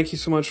 Jordan, thank you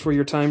so much for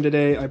your time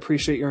today. I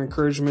appreciate your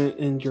encouragement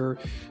and your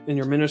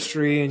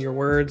ministry and your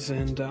words,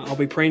 and I'll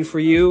be praying for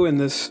you in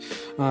this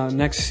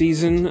next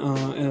season,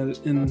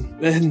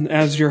 and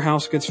as your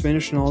house gets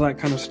finished and all that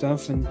kind of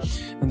stuff, and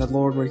that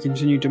Lord will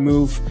continue to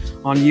move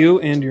on you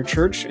and your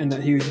church, and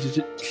that He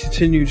would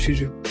continue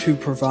to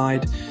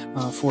provide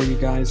for you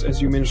guys as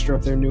you minister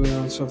up there in New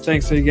England. So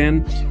thanks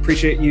again.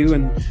 Appreciate you,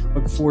 and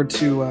look forward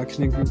to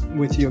connecting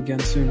with you again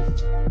soon.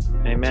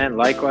 Amen.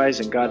 Likewise,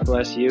 and God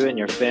bless you and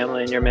your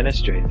family and your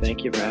ministry.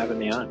 Thank you for having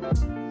me on.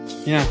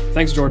 Yeah,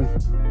 thanks, Jordan.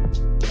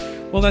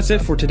 Well, that's it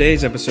for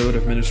today's episode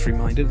of Ministry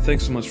Minded.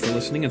 Thanks so much for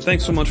listening, and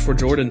thanks so much for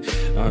Jordan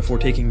for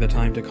taking the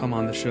time to come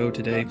on the show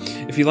today.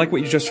 If you like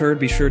what you just heard,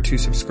 be sure to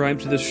subscribe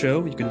to this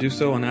show. You can do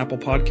so on Apple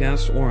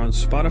Podcasts or on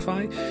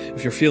Spotify.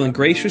 If you're feeling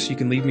gracious, you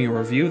can leave me a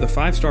review. The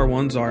 5-star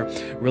ones are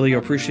really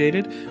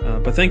appreciated.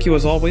 But thank you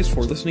as always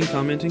for listening,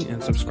 commenting,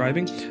 and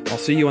subscribing. I'll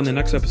see you on the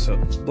next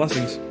episode.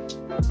 Blessings.